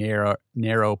very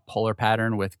narrow polar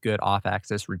pattern with good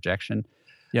off-axis rejection.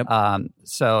 Yep.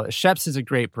 So Schoeps is a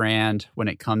great brand when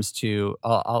it comes to.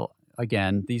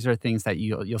 Again, these are things that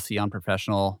you'll see on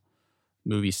professional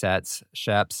movie sets.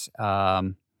 Schoeps.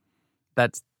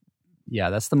 That's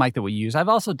the mic that we use. I've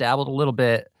also dabbled a little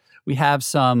bit. We have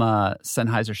some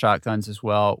Sennheiser shotguns as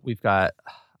well. We've got,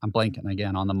 I'm blanking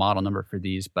again on the model number for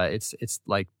these, but it's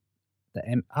like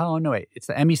it's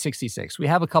the ME66. We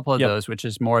have a couple of those, which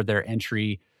is more of their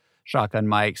entry shotgun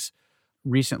mics.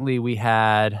 Recently, we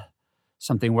had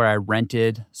something where I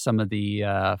rented some of the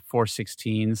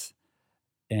 416s,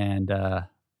 and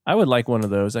I would like one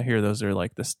of those. I hear those are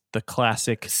like the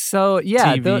classic. So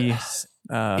yeah, TV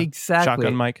exactly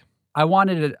shotgun mic. I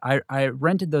wanted it. I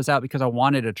rented those out because I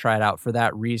wanted to try it out for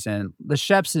that reason. The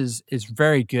Schoeps is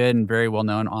very good and very well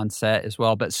known on set as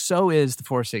well, but so is the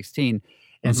 416.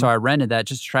 And so I rented that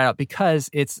just to try it out because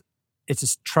it's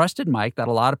a trusted mic that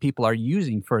a lot of people are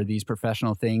using for these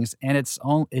professional things, and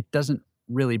it doesn't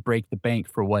really break the bank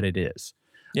for what it is.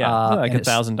 Yeah, like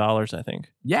 $1,000, I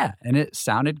think. Yeah, and it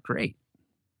sounded great.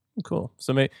 Cool.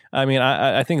 So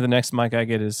I think the next mic I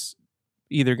get is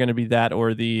either going to be that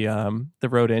or the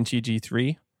Rode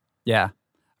NT-G3. Yeah. I've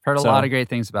heard a lot of great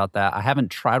things about that. I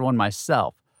haven't tried one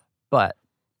myself, but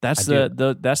That's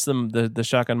the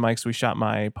shotgun mics we shot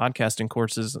my podcasting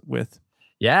courses with.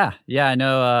 Yeah. I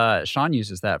know Sean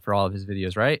uses that for all of his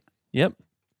videos, right? Yep.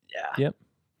 Yeah. Yep.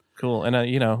 Cool. And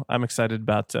I'm excited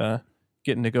about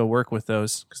getting to go work with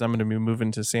those because I'm going to be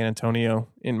moving to San Antonio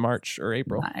in March or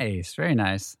April. Nice. Very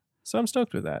nice. So I'm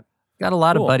stoked with that. Got a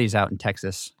lot of buddies out in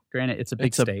Texas. Granted, it's a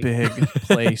big state. It's a big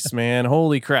place, man.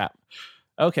 Holy crap.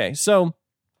 Okay. So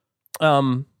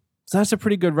that's a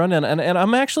pretty good rundown. And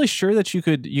I'm actually sure that you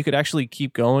could actually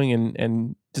keep going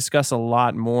and discuss a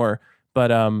lot more.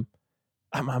 But I'm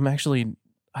actually,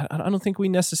 I don't think we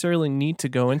necessarily need to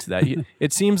go into that.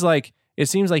 It seems like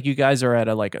you guys are at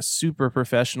a super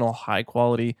professional, high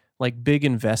quality, like big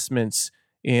investments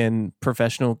in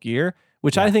professional gear,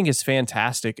 which I think is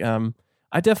fantastic.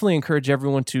 I definitely encourage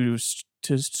everyone to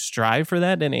strive for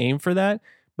that and aim for that.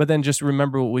 But then just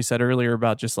remember what we said earlier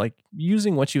about just like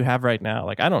using what you have right now.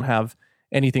 Like I don't have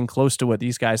anything close to what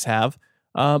these guys have.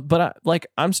 But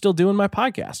I'm still doing my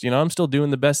podcast, I'm still doing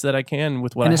the best that I can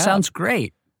with what I have. And it sounds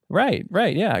great. Right.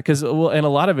 Yeah. Because and a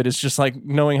lot of it is just like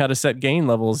knowing how to set gain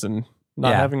levels and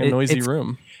not having a noisy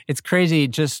room. It's crazy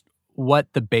just what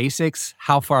the basics,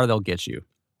 how far they'll get you.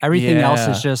 Everything else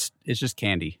is just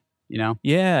candy,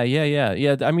 Yeah.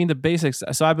 I mean the basics.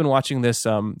 So I've been watching this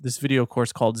video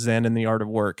course called Zen and the Art of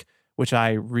Work, which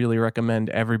I really recommend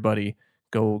everybody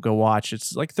go watch.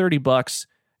 It's like $30.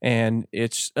 And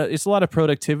it's a lot of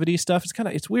productivity stuff.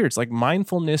 It's weird. It's like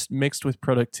mindfulness mixed with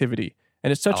productivity.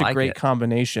 And it's such a great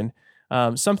combination.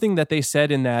 Something that they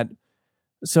said in that,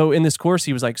 so in this course,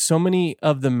 he was like, so many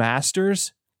of the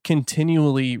masters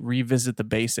continually revisit the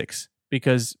basics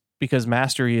because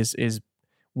mastery is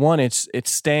one, it's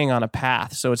staying on a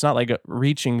path. So it's not like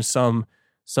reaching some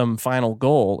final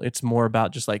goal. It's more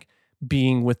about just like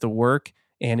being with the work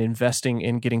and investing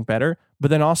in getting better,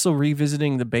 but then also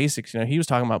revisiting the basics. He was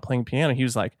talking about playing piano. He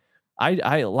was like,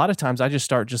 I a lot of times I just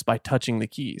start just by touching the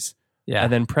keys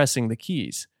and then pressing the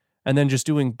keys and then just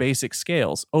doing basic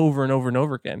scales over and over and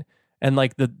over again. And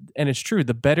and it's true,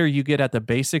 the better you get at the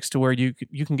basics to where you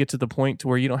can get to the point to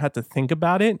where you don't have to think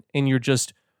about it and you're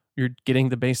getting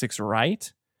the basics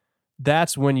right.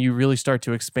 That's when you really start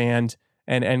to expand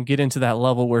and get into that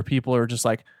level where people are just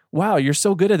like, wow, you're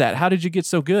so good at that. How did you get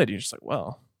so good? You're just like,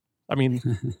 well, I mean,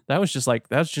 that's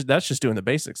just doing the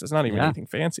basics. It's not even anything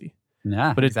fancy.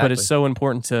 Yeah, but it's so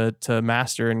important to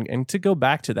master and to go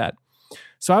back to that.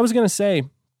 So I was going to say,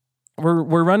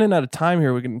 we're running out of time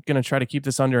here. We're going to try to keep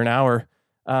this under an hour.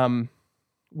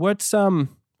 What's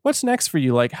next for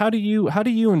you? Like, how do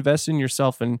you invest in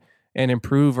yourself and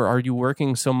improve, or are you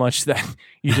working so much that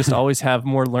you just always have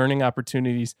more learning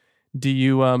opportunities? Do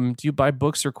you buy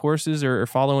books or courses or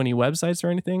follow any websites or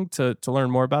anything to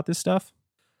learn more about this stuff?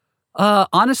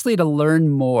 Honestly, to learn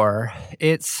more,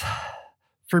 it's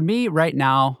for me right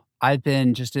now, I've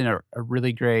been just in a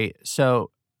really great, so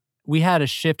we had a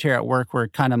shift here at work where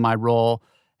kind of my role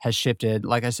has shifted,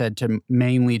 like I said, to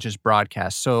mainly just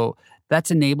broadcast. So that's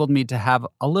enabled me to have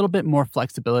a little bit more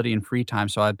flexibility and free time.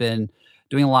 So I've been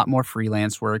doing a lot more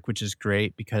freelance work, which is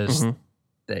great because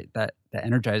that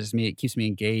energizes me. It keeps me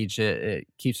engaged. It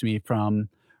keeps me from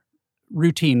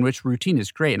routine, which routine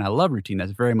is great. And I love routine.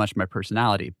 That's very much my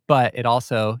personality, but it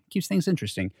also keeps things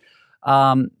interesting.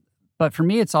 But for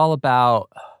me, it's all about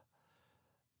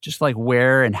just like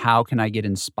where and how can I get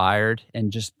inspired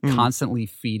and just constantly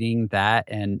feeding that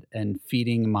and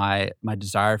feeding my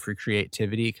desire for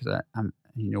creativity. Cause I'm,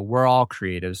 we're all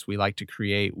creatives. We like to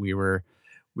create. We're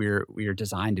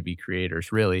designed to be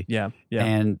creators, really. Yeah.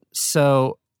 And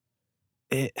so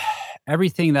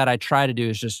everything that I try to do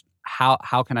is just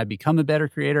how can I become a better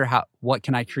creator? What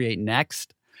can I create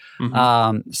next?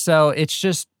 So it's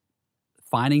just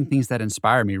finding things that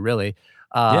inspire me, really.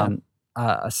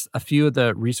 A few of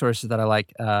the resources that I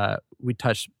like, we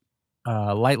touched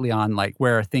lightly on, like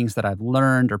where are things that I've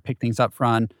learned or picked things up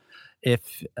from.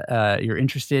 If you're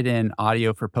interested in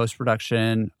audio for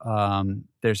post-production,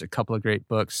 there's a couple of great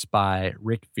books by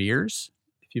Rick Veers,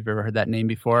 if you've ever heard that name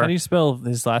before. How do you spell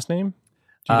his last name?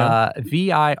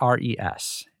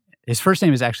 Vires. His first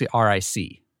name is actually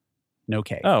R-I-C. No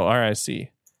K. Oh,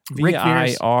 R-I-C.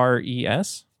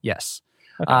 Vires? Yes.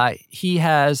 Okay. He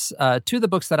has two of the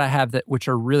books that I have which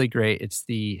are really great. It's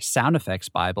the Sound Effects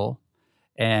Bible,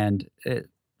 and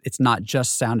it's not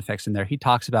just sound effects in there. He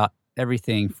talks about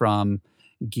everything from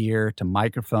gear to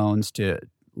microphones to,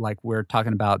 like, we're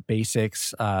talking about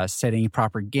basics, setting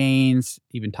proper gains,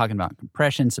 even talking about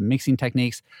compression, some mixing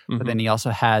techniques. But then he also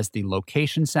has the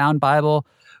Location Sound Bible,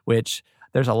 which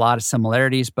there's a lot of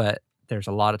similarities, but there's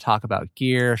a lot of talk about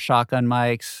gear, shotgun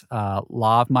mics,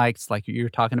 lav mics, like you were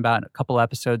talking about a couple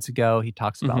episodes ago. He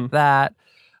talks about that.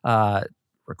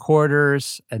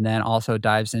 recorders, and then also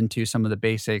dives into some of the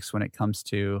basics when it comes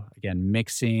to, again,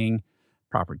 mixing,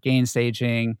 proper gain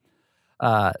staging.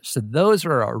 So those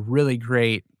are a really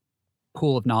great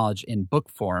pool of knowledge in book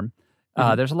form.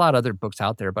 There's a lot of other books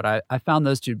out there, but I found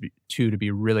those two to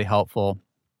be really helpful.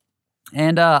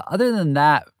 And other than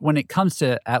that, when it comes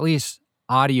to at least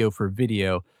audio for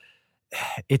video,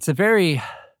 it's a very,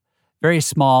 very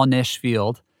small niche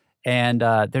field. And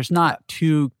there's not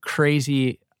too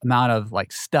crazy amount of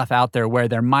like stuff out there where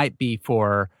there might be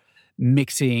for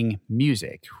mixing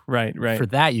music. Right. For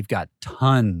that, you've got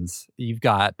tons. You've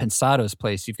got Pensado's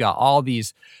Place. You've got all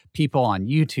these people on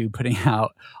YouTube putting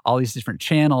out all these different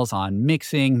channels on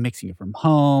mixing it from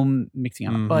home, mixing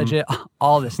on a budget,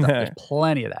 all this stuff. There's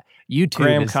plenty of that. YouTube.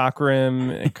 Graham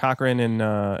Cochran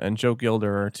and Joe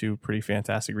Gilder are two pretty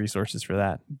fantastic resources for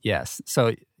that. Yes.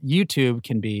 So YouTube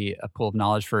can be a pool of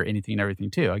knowledge for anything and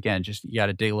everything too. Again, just you got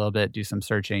to dig a little bit, do some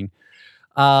searching.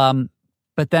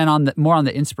 But then on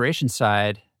the inspiration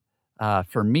side,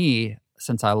 for me,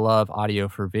 since I love audio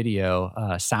for video,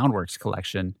 Soundworks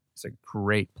Collection is a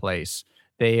great place.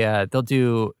 They'll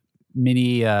do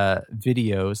mini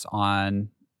videos on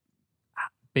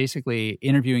basically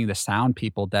interviewing the sound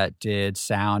people that did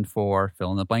sound for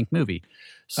fill in the blank movie.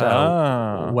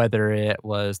 So whether it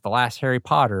was the last Harry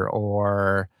Potter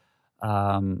or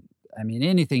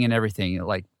anything and everything,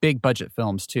 like big budget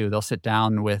films too, they'll sit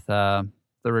down with the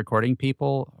recording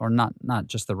people, or not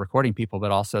just the recording people, but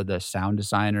also the sound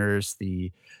designers,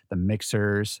 the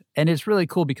mixers. And it's really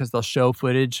cool because they'll show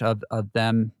footage of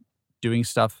them doing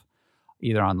stuff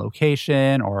either on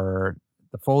location or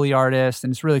the Foley artist.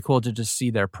 And it's really cool to just see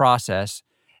their process.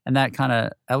 And that kind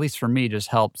of, at least for me, just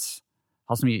helps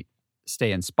me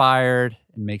stay inspired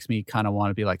and makes me kind of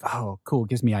want to be like, oh, cool.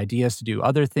 Gives me ideas to do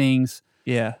other things.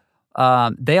 Yeah.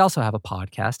 They also have a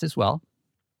podcast as well.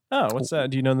 Oh, what's that?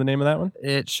 Do you know the name of that one?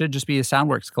 It should just be a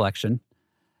Soundworks Collection.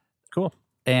 Cool.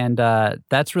 And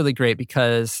that's really great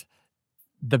because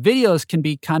the videos can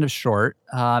be kind of short,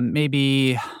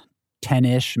 maybe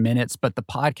 10-ish minutes, but the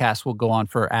podcast will go on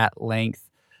for at length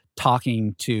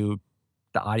talking to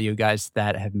the audio guys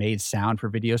that have made sound for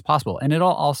videos possible. And it'll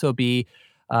also be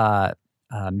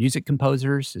music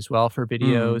composers as well for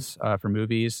videos, for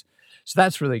movies. So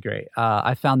that's really great.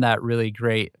 I found that really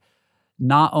great,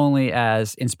 not only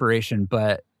as inspiration,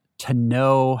 but to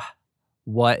know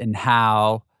what and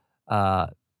how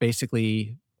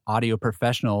basically audio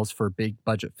professionals for big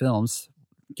budget films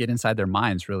get inside their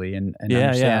minds really and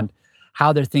understand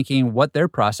how they're thinking, what their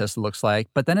process looks like.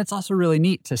 But then it's also really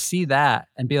neat to see that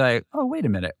and be like, oh, wait a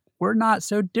minute, we're not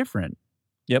so different.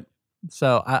 Yep.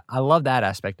 So I love that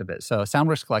aspect of it. So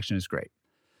Soundworks Collection is great.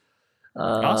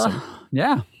 Awesome.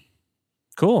 Yeah.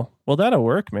 Cool. Well, that'll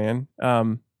work, man.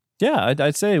 Yeah,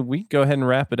 I'd say we go ahead and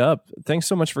wrap it up. Thanks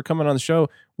so much for coming on the show.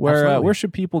 Where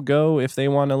should people go if they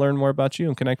want to learn more about you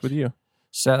and connect with you?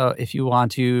 So if you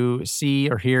want to see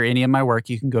or hear any of my work,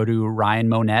 you can go to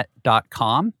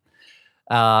ryanmonette.com.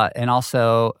 And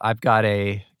also, I've got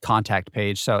a contact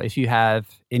page. So if you have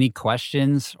any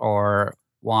questions or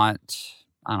want,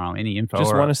 I don't know, any info,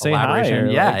 just or want to say hi,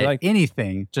 or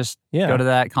anything, just go to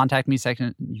that contact me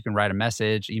section. You can write a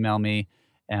message, email me,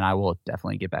 and I will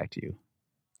definitely get back to you.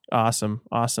 Awesome.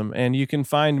 And you can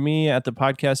find me at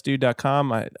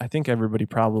thepodcastdude.com. I think everybody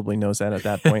probably knows that at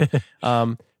that point.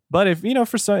 But if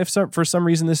for some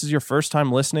reason this is your first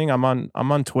time listening, I'm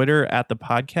on Twitter at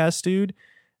thepodcastdude.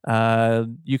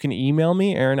 You can email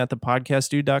me, Aaron at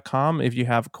thepodcastdude.com, if you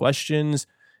have questions,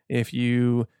 if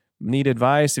you need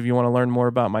advice, if you want to learn more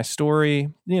about my story.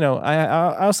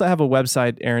 I also have a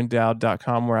website,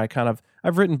 aarondowd.com, where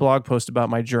I've written blog posts about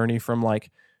my journey from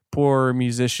like poor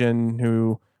musician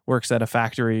who works at a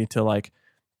factory to like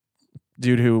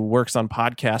dude who works on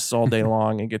podcasts all day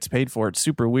long and gets paid for it.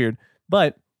 Super weird,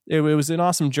 but it was an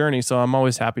awesome journey. So I'm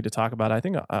always happy to talk about it. I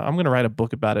think I'm going to write a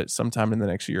book about it sometime in the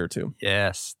next year or two.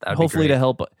 Yes. Hopefully to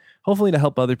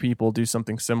help other people do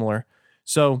something similar.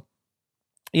 So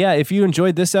yeah, if you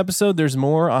enjoyed this episode, there's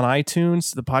more on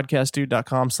iTunes,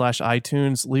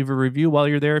 thepodcastdude.com/iTunes. Leave a review while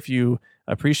you're there if you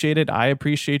appreciate it. I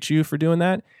appreciate you for doing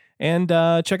that. And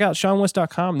check out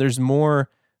SeanWest.com. There's more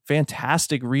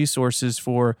fantastic resources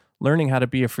for learning how to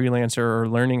be a freelancer or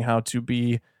learning how to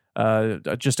be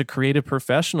just a creative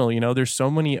professional. There's so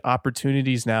many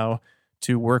opportunities now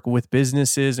to work with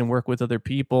businesses and work with other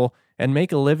people and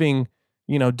make a living,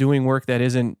 doing work that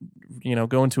isn't,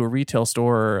 going to a retail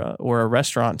store or a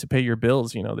restaurant to pay your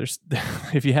bills. There's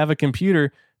if you have a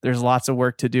computer, there's lots of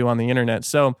work to do on the internet.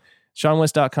 So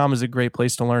SeanWest.com is a great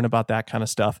place to learn about that kind of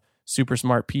stuff. Super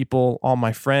smart people, all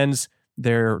my friends,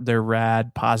 they're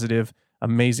rad, positive,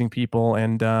 amazing people.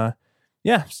 And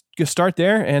yeah, just start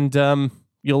there and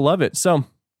you'll love it. So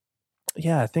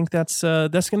yeah, I think that's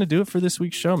going to do it for this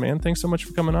week's show, man. Thanks so much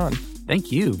for coming on.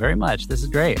 Thank you very much. This is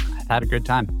great. I've had a good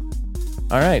time.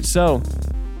 All right. So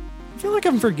I feel like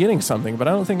I'm forgetting something, but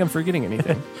I don't think I'm forgetting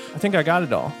anything. I think I got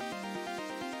it all.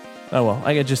 Oh, well,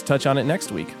 I could just touch on it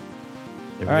next week.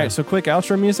 All right. So quick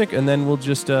outro music, and then we'll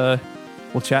just,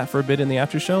 we'll chat for a bit in the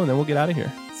after show, and then we'll get out of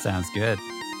here. Sounds good.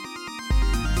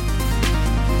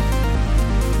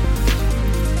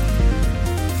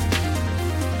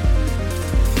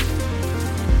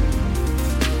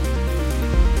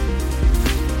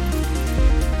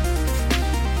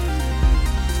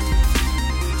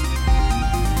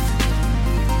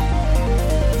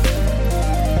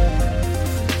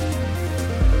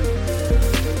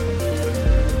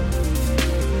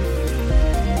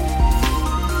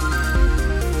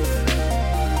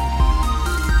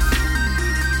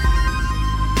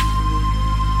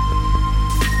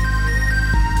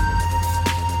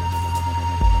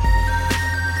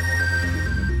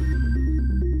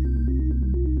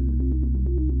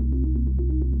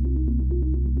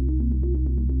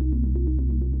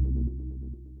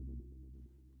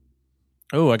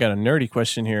 Oh, I got a nerdy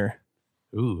question here.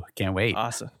 Ooh, can't wait.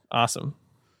 Awesome.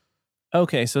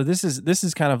 Okay, so this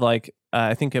is kind of like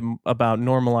I think about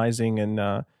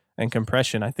normalizing and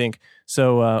compression. I think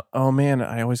so. Oh man,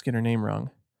 I always get her name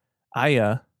wrong.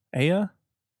 Aya had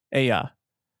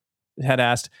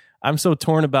asked, "I'm so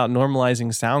torn about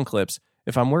normalizing sound clips.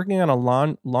 If I'm working on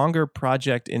a longer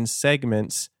project in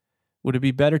segments, would it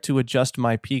be better to adjust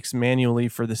my peaks manually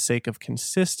for the sake of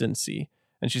consistency?"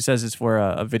 And she says it's for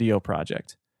a video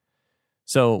project.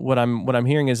 So what I'm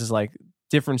hearing is like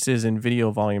differences in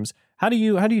video volumes. How do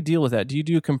you deal with that? Do you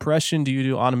do compression? Do you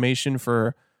do automation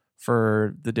for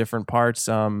the different parts?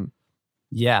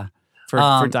 Yeah.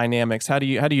 For dynamics, how do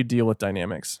you deal with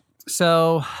dynamics?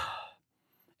 So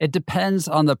it depends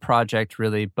on the project,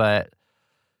 really. But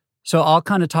so I'll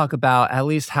kind of talk about at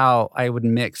least how I would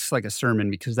mix like a sermon,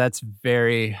 because that's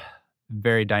very,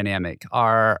 very dynamic.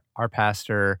 Our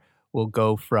pastor will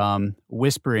go from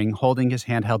whispering, holding his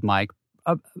handheld mic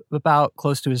about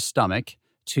close to his stomach,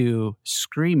 to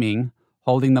screaming,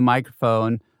 holding the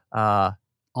microphone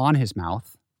on his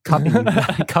mouth, cupping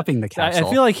the capsule.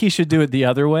 I feel like he should do it the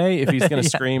other way. If he's going to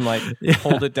scream, like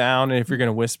hold it down, and if you're going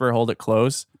to whisper, hold it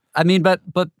close. I mean, but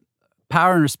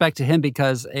power and respect to him,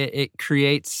 because it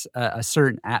creates a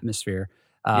certain atmosphere.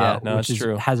 Which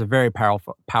has a very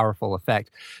powerful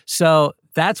effect. So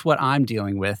that's what I'm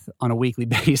dealing with on a weekly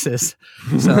basis.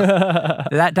 So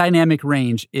that dynamic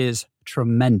range is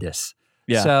tremendous.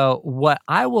 Yeah. So what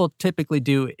I will typically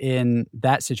do in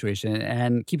that situation,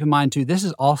 and keep in mind too, this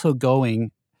is also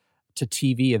going to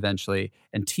TV eventually,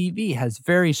 and TV has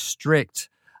very strict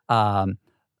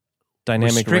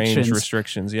dynamic range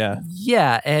restrictions.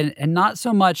 Yeah, and not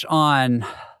so much on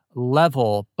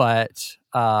level, but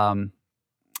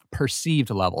perceived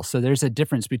level. So there's a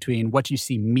difference between what you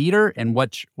see meter and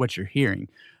what you're hearing,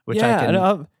 which I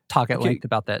can talk at length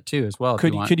about that too as well.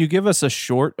 Could you give us a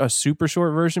super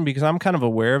short version? Because I'm kind of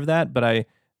aware of that, but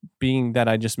being that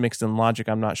I just mixed in Logic,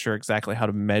 I'm not sure exactly how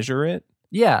to measure it.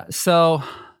 Yeah. So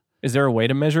is there a way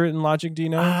to measure it in Logic? Do you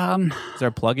know? Is there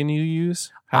a plugin you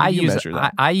use? How do you measure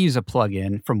that? I use a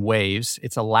plugin from Waves.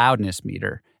 It's a loudness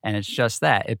meter, and it's just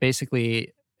that. It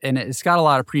basically... And it's got a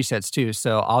lot of presets too.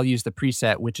 So I'll use the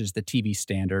preset, which is the TV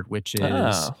standard, which is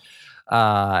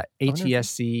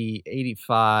ATSC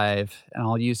 85. And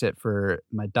I'll use it for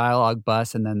my dialogue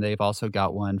bus. And then they've also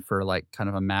got one for like kind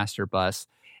of a master bus.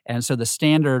 And so the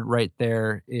standard right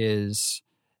there is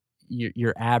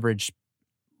your average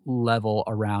level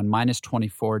around minus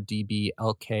 24 dB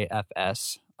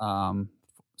LKFS.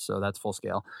 So that's full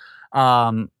scale.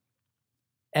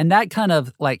 And that kind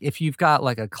of like, if you've got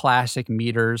like a classic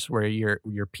meters where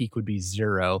your peak would be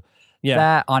 0,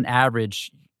 that on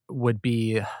average would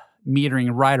be metering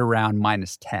right around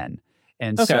minus 10.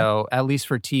 And so at least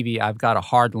for TV, I've got a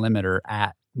hard limiter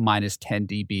at minus 10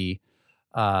 dB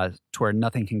to where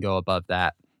nothing can go above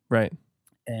that. Right.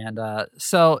 And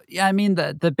so, yeah, I mean,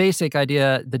 the basic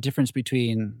idea, the difference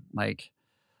between like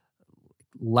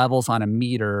levels on a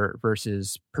meter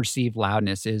versus perceived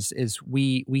loudness is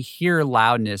we hear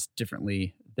loudness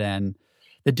differently than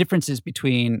the differences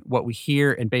between what we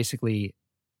hear and basically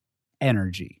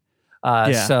energy.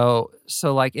 So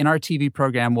like in our TV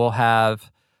program, we'll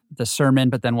have the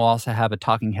sermon, but then we'll also have a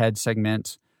talking head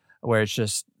segment where it's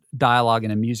just dialogue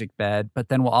in a music bed. But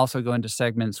then we'll also go into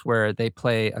segments where they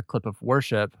play a clip of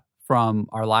worship from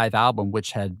our live album,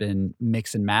 which had been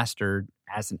mixed and mastered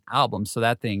as an album. So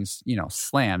that thing's,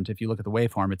 slammed. If you look at the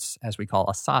waveform, it's, as we call,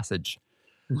 a sausage.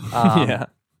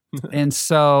 And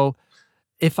so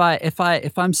if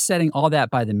I'm setting all that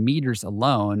by the meters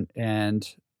alone and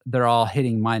they're all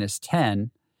hitting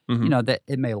 -10, that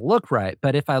it may look right.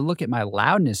 But if I look at my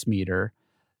loudness meter,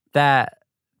 that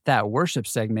worship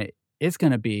segment is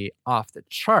going to be off the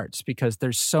charts because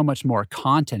there's so much more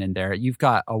content in there. You've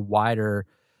got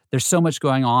there's so much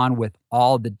going on with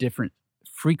all the different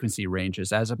frequency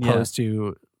ranges as opposed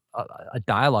to a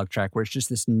dialogue track where it's just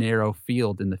this narrow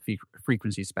field in the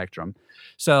frequency spectrum.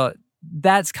 So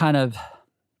that's kind of,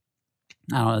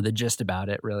 I don't know, the gist about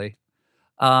it, really.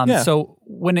 So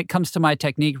when it comes to my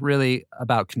technique, really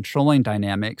about controlling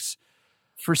dynamics,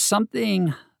 for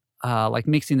something like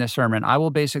mixing the sermon, I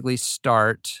will basically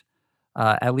start,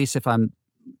 at least if I'm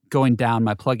going down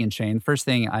my plugin chain, first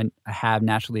thing I have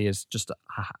naturally is just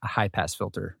a high-pass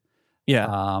filter.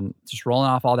 Yeah. Just rolling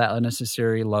off all that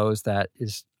unnecessary lows that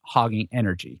is hogging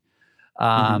energy.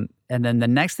 And then the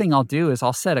next thing I'll do is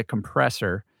I'll set a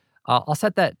compressor. I'll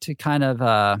set that to kind of...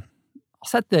 I'll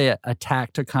set the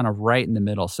attack to kind of right in the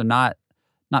middle. So not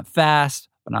fast,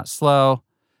 but not slow.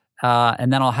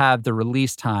 And then I'll have the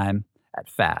release time at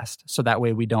fast. So that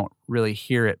way we don't really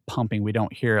hear it pumping. We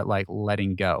don't hear it like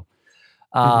letting go.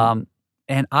 And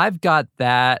I've got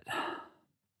that.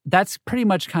 That's pretty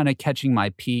much kind of catching my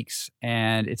peaks,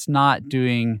 and it's not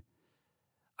doing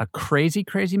a crazy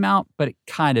amount, but it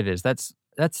kind of is. That's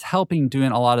helping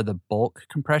doing a lot of the bulk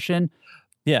compression.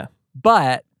 Yeah.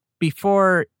 But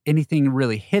before anything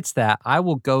really hits that, I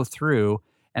will go through,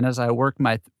 and as I work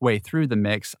my way through the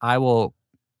mix, I will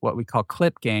what we call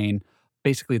clip gain,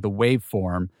 basically the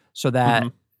waveform, so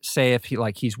that say if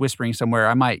he's whispering somewhere,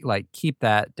 I might like keep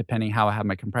that depending how I have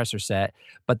my compressor set.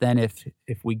 But then if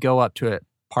we go up to a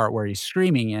part where he's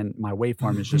screaming and my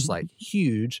waveform is just like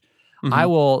huge, I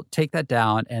will take that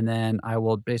down, and then I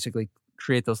will basically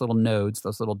create those little nodes,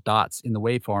 those little dots in the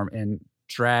waveform, and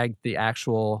drag the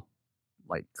actual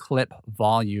like clip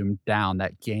volume down,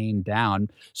 that gain down.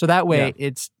 So that way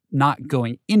it's not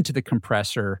going into the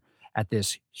compressor at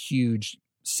this huge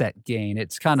set gain.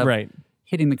 It's kind of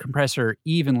hitting the compressor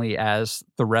evenly as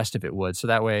the rest of it would. So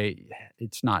that way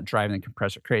it's not driving the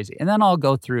compressor crazy. And then I'll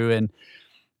go through and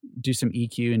do some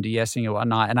EQ and de-essing and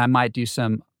whatnot. And I might do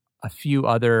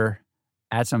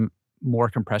add some more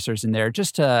compressors in there,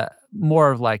 just to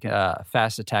more of like a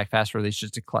fast attack, fast release,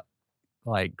 just to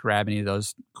like grab any of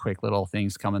those quick little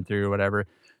things coming through or whatever.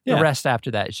 The rest after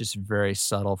that is just very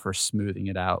subtle for smoothing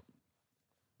it out.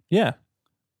 Yeah.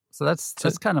 So that's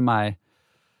kind of my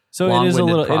it is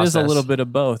a little bit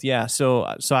of both. Yeah. So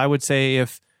I would say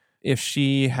if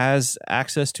she has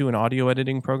access to an audio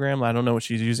editing program, I don't know what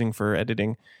she's using for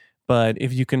editing, but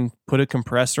if you can put a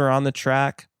compressor on the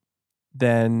track,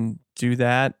 then do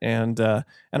that. And I'm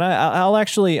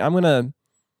going to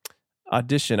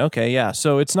audition. Okay. Yeah.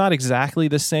 So it's not exactly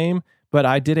the same, but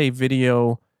I did a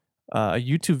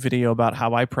YouTube video about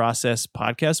how I process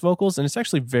podcast vocals, and it's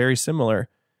actually very similar.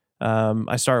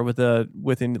 I start with an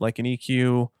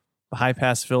EQ, a high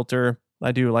pass filter.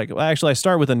 I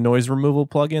start with a noise removal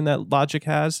plugin that Logic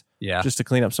has, just to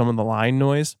clean up some of the line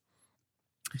noise.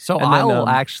 So I will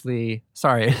actually,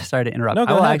 sorry to interrupt. No,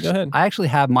 go ahead. I actually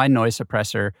have my noise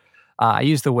suppressor. I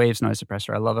use the Waves noise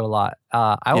suppressor. I love it a lot.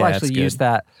 I will actually use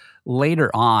that later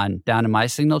on down in my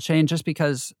signal chain, just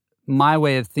because my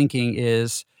way of thinking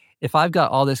is if I've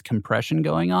got all this compression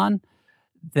going on,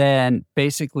 then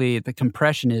basically the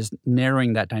compression is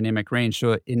narrowing that dynamic range.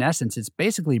 So in essence, it's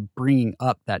basically bringing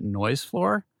up that noise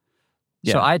floor.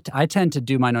 Yeah. So I tend to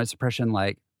do my noise suppression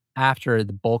like after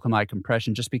the bulk of my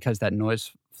compression, just because that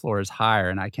noise floor is higher,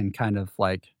 and I can kind of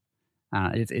like,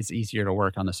 it's easier to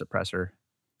work on the suppressor.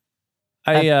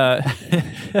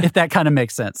 If that kind of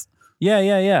makes sense.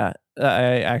 Yeah.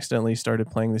 I accidentally started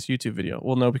playing this YouTube video.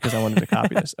 Well, no, because I wanted to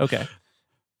copy this. Okay.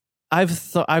 I've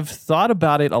thought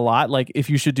about it a lot, like if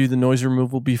you should do the noise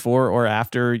removal before or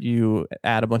after you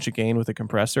add a bunch of gain with a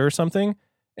compressor or something.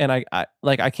 And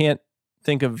I can't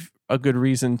think of a good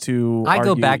reason to argue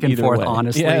go back and forth, way.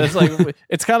 Honestly. Yeah, it's like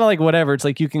it's kind of like whatever. It's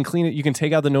like you can clean it, you can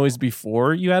take out the noise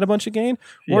before you add a bunch of gain,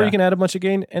 or you can add a bunch of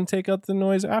gain and take out the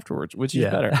noise afterwards, which is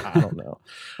better. I don't know.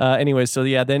 Anyway, so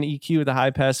then EQ with a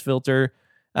high pass filter,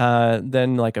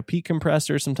 then like a peak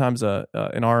compressor, sometimes an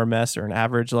RMS or an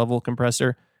average level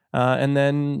compressor. And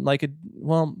then I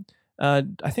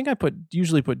think I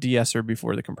usually put de-esser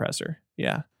before the compressor.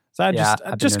 Yeah. So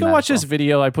just go watch this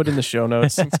video I put in the show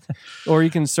notes, or you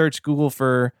can search Google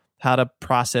for how to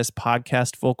process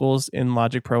podcast vocals in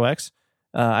Logic Pro X.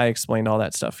 I explained all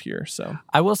that stuff here. So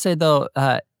I will say though,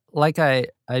 like I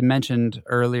mentioned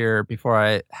earlier before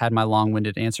I had my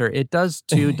long-winded answer, it does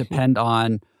too depend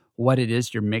on what it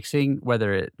is you're mixing,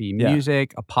 whether it be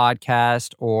music, a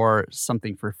podcast, or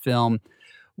something for film.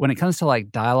 when it comes to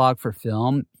like dialogue for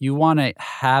film, you want to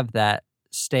have that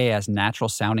stay as natural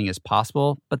sounding as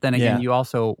possible. But then again, you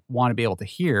also want to be able to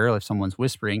hear if someone's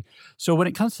whispering. So when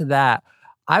it comes to that,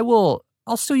 I'll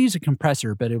still use a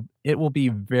compressor, but it will be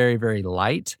very, very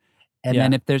light. And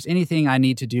then if there's anything I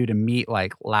need to do to meet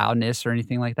like loudness or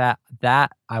anything like that,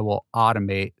 that I will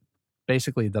automate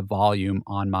basically the volume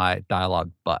on my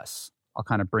dialogue bus. I'll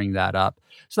kind of bring that up.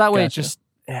 So that way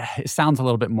it sounds a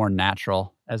little bit more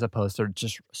natural as opposed to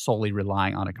just solely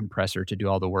relying on a compressor to do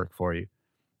all the work for you.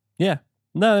 Yeah.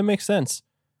 No, that makes sense.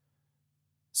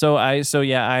 So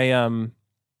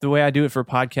the way I do it for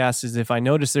podcasts is if I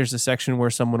notice there's a section where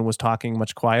someone was talking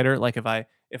much quieter, like if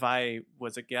I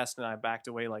was a guest and I backed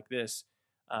away like this,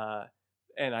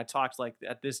 and I talked like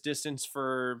at this distance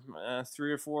for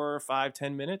 3 or 4 or 5,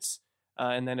 10 minutes,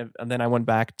 and then I went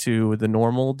back to the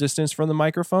normal distance from the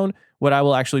microphone, what I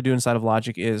will actually do inside of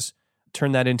Logic is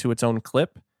turn that into its own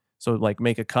clip. So like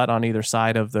make a cut on either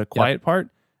side of the quiet part.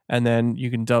 And then you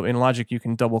can in Logic, you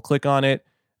can double click on it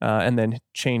and then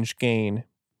change gain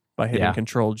by hitting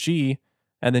Control G.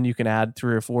 And then you can add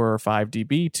 3 or 4 or 5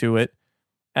 dB to it.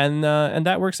 And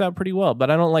that works out pretty well. But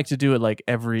I don't like to do it like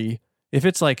if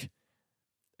it's like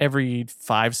every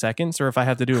 5 seconds, or if I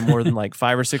have to do it more than like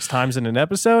 5 or 6 times in an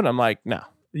episode, I'm like, no.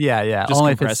 Yeah. Just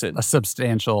only compress if it's a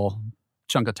substantial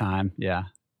chunk of time. Yeah.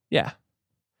 Yeah.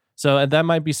 So that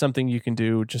might be something you can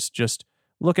do. Just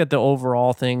look at the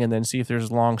overall thing and then see if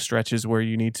there's long stretches where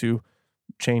you need to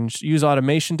use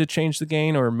automation to change the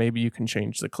gain, or maybe you can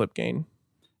change the clip gain.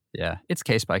 Yeah, it's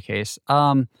case by case.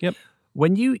 Yep.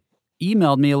 When you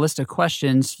emailed me a list of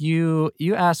questions, you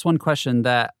asked one question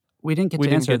that we didn't get to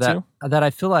answer that I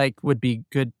feel like would be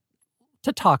good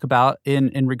to talk about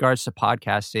in regards to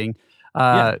podcasting.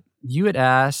 You had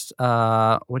asked,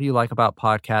 what do you like about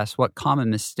podcasts? What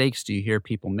common mistakes do you hear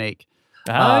people make?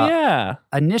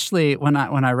 Initially, when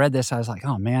I read this, I was like,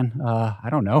 oh man, I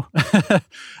don't know.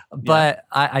 But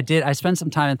I spent some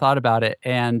time and thought about it.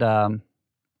 And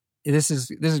this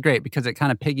is great because it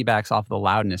kind of piggybacks off the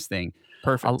loudness thing.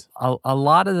 Perfect. A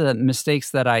lot of the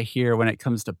mistakes that I hear when it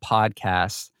comes to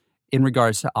podcasts in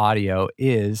regards to audio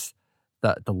is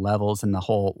the levels and the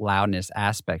whole loudness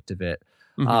aspect of it.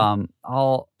 Mm-hmm.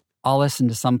 I'll listen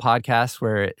to some podcasts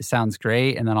where it sounds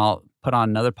great, and then I'll put on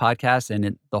another podcast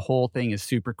and the whole thing is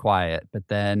super quiet, but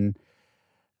then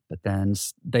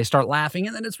they start laughing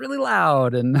and then it's really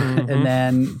loud. And and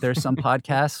then there's some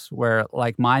podcasts where,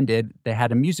 like mine did, they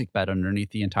had a music bed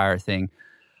underneath the entire thing.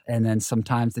 And then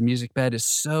sometimes the music bed is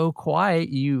so quiet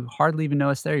you hardly even know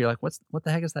it's there. You're like, what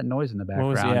the heck is that noise in the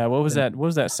background? What was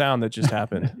that sound that just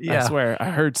happened? I swear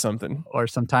I heard something. Or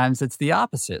sometimes it's the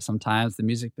opposite. Sometimes the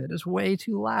music bed is way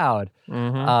too loud.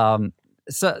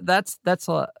 So that's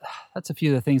a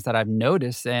few of the things that I've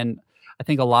noticed, and I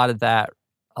think a lot of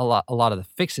the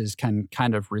fixes can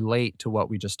kind of relate to what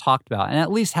we just talked about, and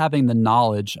at least having the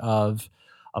knowledge of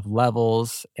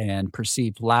levels and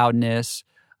perceived loudness.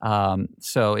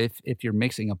 So if you're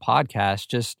mixing a podcast,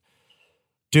 just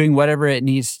doing whatever it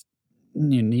needs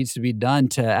to be done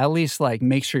to at least like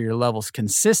make sure your level's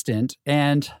consistent.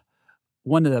 And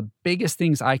one of the biggest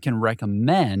things I can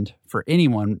recommend for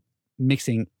anyone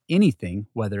mixing anything,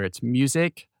 whether it's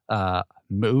music,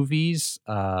 movies,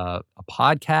 a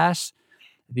podcast,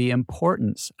 the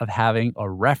importance of having a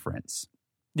reference.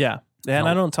 Yeah. And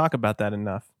I don't talk about that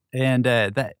enough. And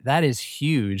that is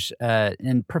huge.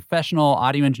 And professional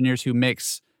audio engineers who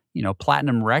mix,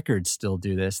 platinum records still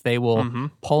do this. They will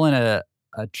pull in a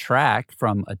track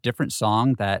from a different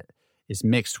song that is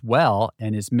mixed well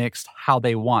and is mixed how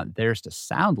they want theirs to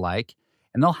sound like,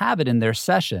 and they'll have it in their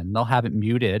session. They'll have it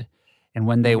muted. And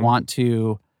when they want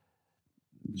to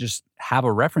just have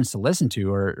a reference to listen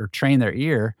to or train their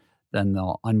ear, then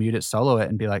they'll unmute it, solo it,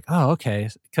 and be like, oh, okay.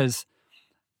 Because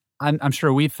I'm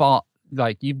sure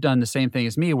you've done the same thing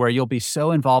as me, where you'll be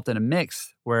so involved in a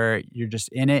mix where you're just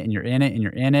in it and you're in it and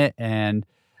you're in it and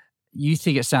you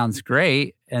think it sounds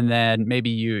great. And then maybe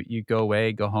you go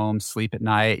away, go home, sleep at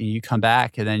night, and you come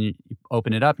back and then you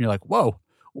open it up and you're like, whoa,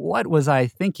 what was I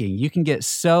thinking? You can get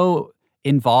so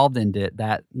involved in it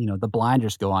that, the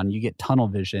blinders go on, you get tunnel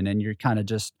vision and you're kind of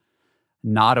just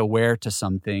not aware to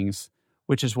some things,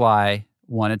 which is why,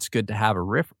 one, it's good to have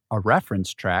a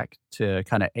reference track to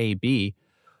kind of A/B.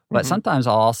 But sometimes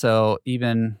I'll also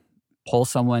even pull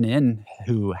someone in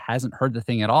who hasn't heard the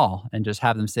thing at all and just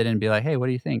have them sit in and be like, hey, what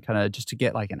do you think? Kind of just to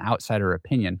get like an outsider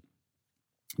opinion.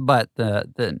 But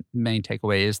the main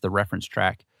takeaway is the reference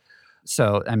track.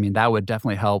 So, that would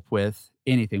definitely help with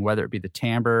anything, whether it be the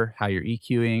timbre, how you're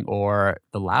EQing, or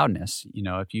the loudness.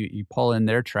 If you pull in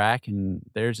their track and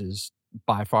theirs is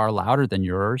by far louder than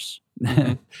yours.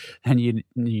 Mhm. And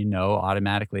you know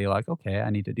automatically like, okay, I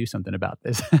need to do something about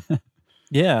this.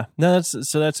 Yeah. No,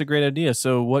 that's a great idea.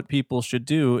 So what people should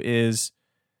do is,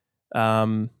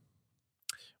 well,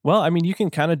 I mean, you can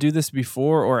kind of do this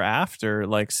before or after.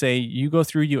 Like, say you go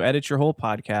through, you edit your whole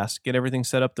podcast, get everything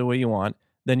set up the way you want.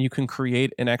 Then you can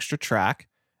create an extra track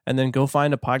and then go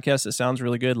find a podcast that sounds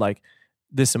really good, like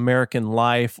This American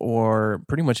Life or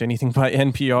pretty much anything by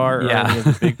NPR or any of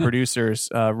the big producers.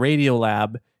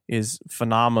 Radiolab is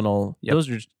phenomenal. Yep. Those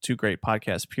are two great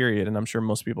podcasts, period. And I'm sure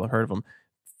most people have heard of them.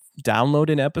 Download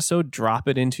an episode, drop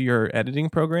it into your editing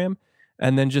program,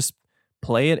 and then just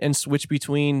play it and switch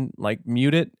between, like,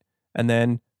 mute it and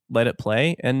then let it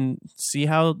play and see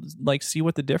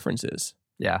what the difference is.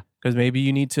 Yeah. Because maybe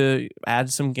you need to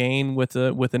add some gain with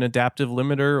an adaptive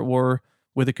limiter or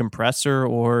with a compressor,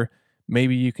 or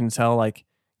maybe you can tell like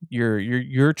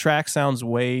your track sounds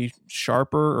way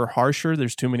sharper or harsher.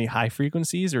 There's too many high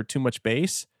frequencies or too much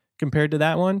bass compared to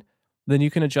that one. Then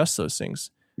you can adjust those things.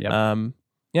 Yep.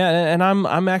 Yeah, and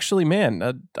I'm actually,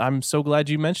 man, I'm so glad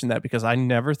you mentioned that because I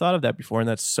never thought of that before, and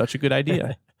that's such a good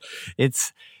idea.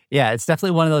 It's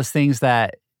definitely one of those things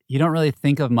that you don't really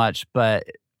think of much, but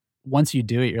once you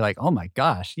do it, you're like, oh my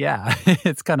gosh, yeah.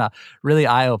 It's kind of really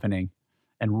eye-opening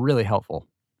and really helpful.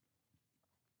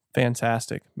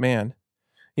 Fantastic, man.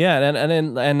 Yeah,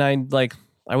 and I like,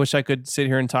 I wish I could sit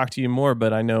here and talk to you more,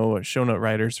 but I know show note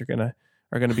writers are gonna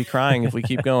be crying if we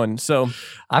keep going. So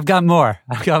I've got more.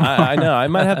 I know. I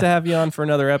might have to have you on for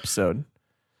another episode,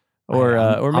 or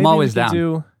maybe I'm always we could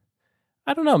down.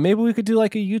 I don't know. Maybe we could do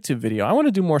like a YouTube video. I want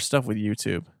to do more stuff with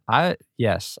YouTube.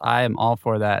 Yes, I am all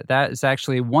for that. That is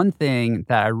actually one thing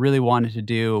that I really wanted to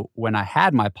do when I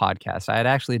had my podcast. I had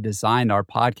actually designed our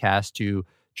podcast to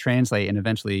translate and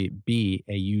eventually be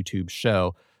a YouTube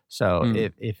show. So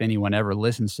if anyone ever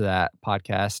listens to that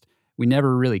podcast, we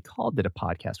never really called it a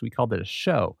podcast. We called it a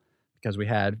show because we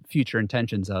had future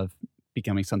intentions of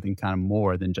becoming something kind of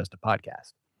more than just a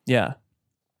podcast. Yeah.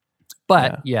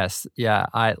 But yes, yeah,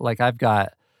 I've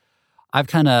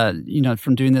kind of,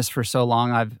 from doing this for so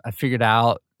long, I've figured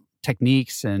out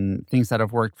techniques and things that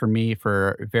have worked for me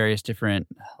for various different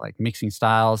like mixing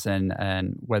styles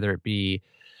and whether it be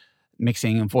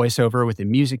mixing voiceover with a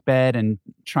music bed and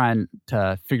trying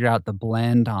to figure out the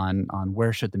blend on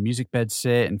where should the music bed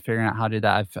sit and figuring out how to do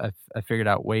that. I've figured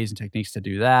out ways and techniques to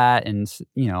do that. And,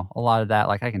 a lot of that,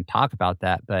 like I can talk about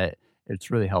that, but it's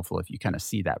really helpful if you kind of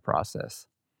see that process.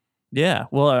 Yeah.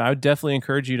 Well, I would definitely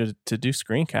encourage you to do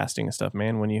screencasting and stuff,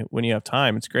 man, when you have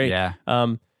time. It's great. Yeah.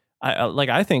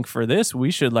 I think for this, we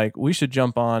should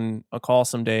jump on a call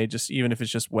someday, just even if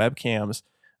it's just webcams,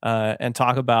 and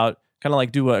talk about kind of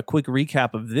like do a quick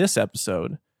recap of this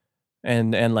episode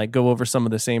and like go over some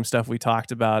of the same stuff we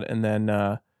talked about and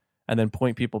then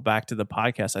point people back to the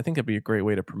podcast. I think that'd be a great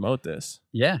way to promote this.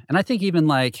 Yeah. And I think even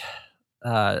like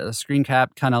a screen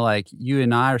cap, kind of like you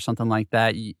and I or something like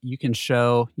that, you can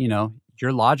show,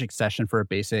 your Logic session for a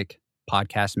basic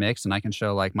podcast mix. And I can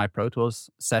show like my Pro Tools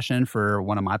session for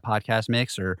one of my podcast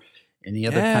mix or any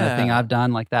other kind of thing I've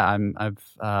done like that.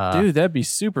 Dude, that'd be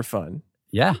super fun.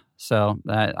 Yeah. So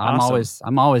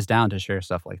I'm always down to share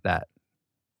stuff like that.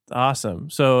 Awesome.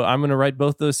 So I'm going to write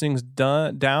both those things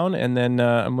down and then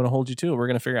I'm going to hold you to it. We're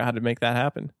going to figure out how to make that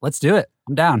happen. Let's do it.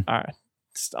 I'm down. All right.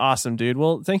 It's awesome, dude.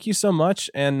 Well, thank you so much.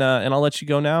 And I'll let you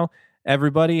go now.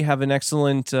 Everybody have an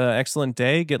excellent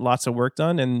day. Get lots of work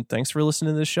done. And thanks for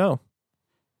listening to this show.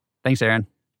 Thanks, Aaron.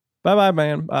 Bye-bye,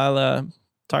 man. I'll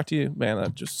talk to you. Man,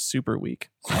 I'm just super weak.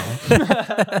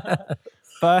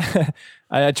 But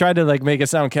I tried to like make it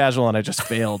sound casual and I just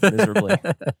failed miserably.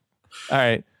 All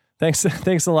right. Thanks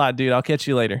a lot, dude. I'll catch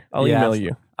you later. I'll email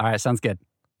you. All right. Sounds good.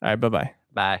 All right. Bye-bye.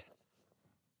 Bye.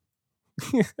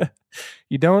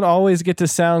 You don't always get to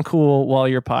sound cool while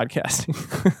you're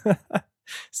podcasting.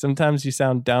 Sometimes you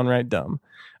sound downright dumb.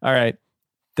 All right.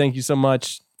 Thank you so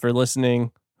much for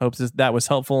listening. Hope that was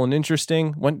helpful and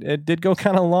interesting. It did go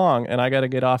kind of long and I got to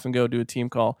get off and go do a team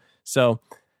call. So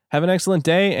have an excellent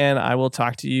day and I will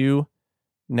talk to you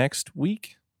next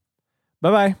week.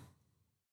 Bye-bye.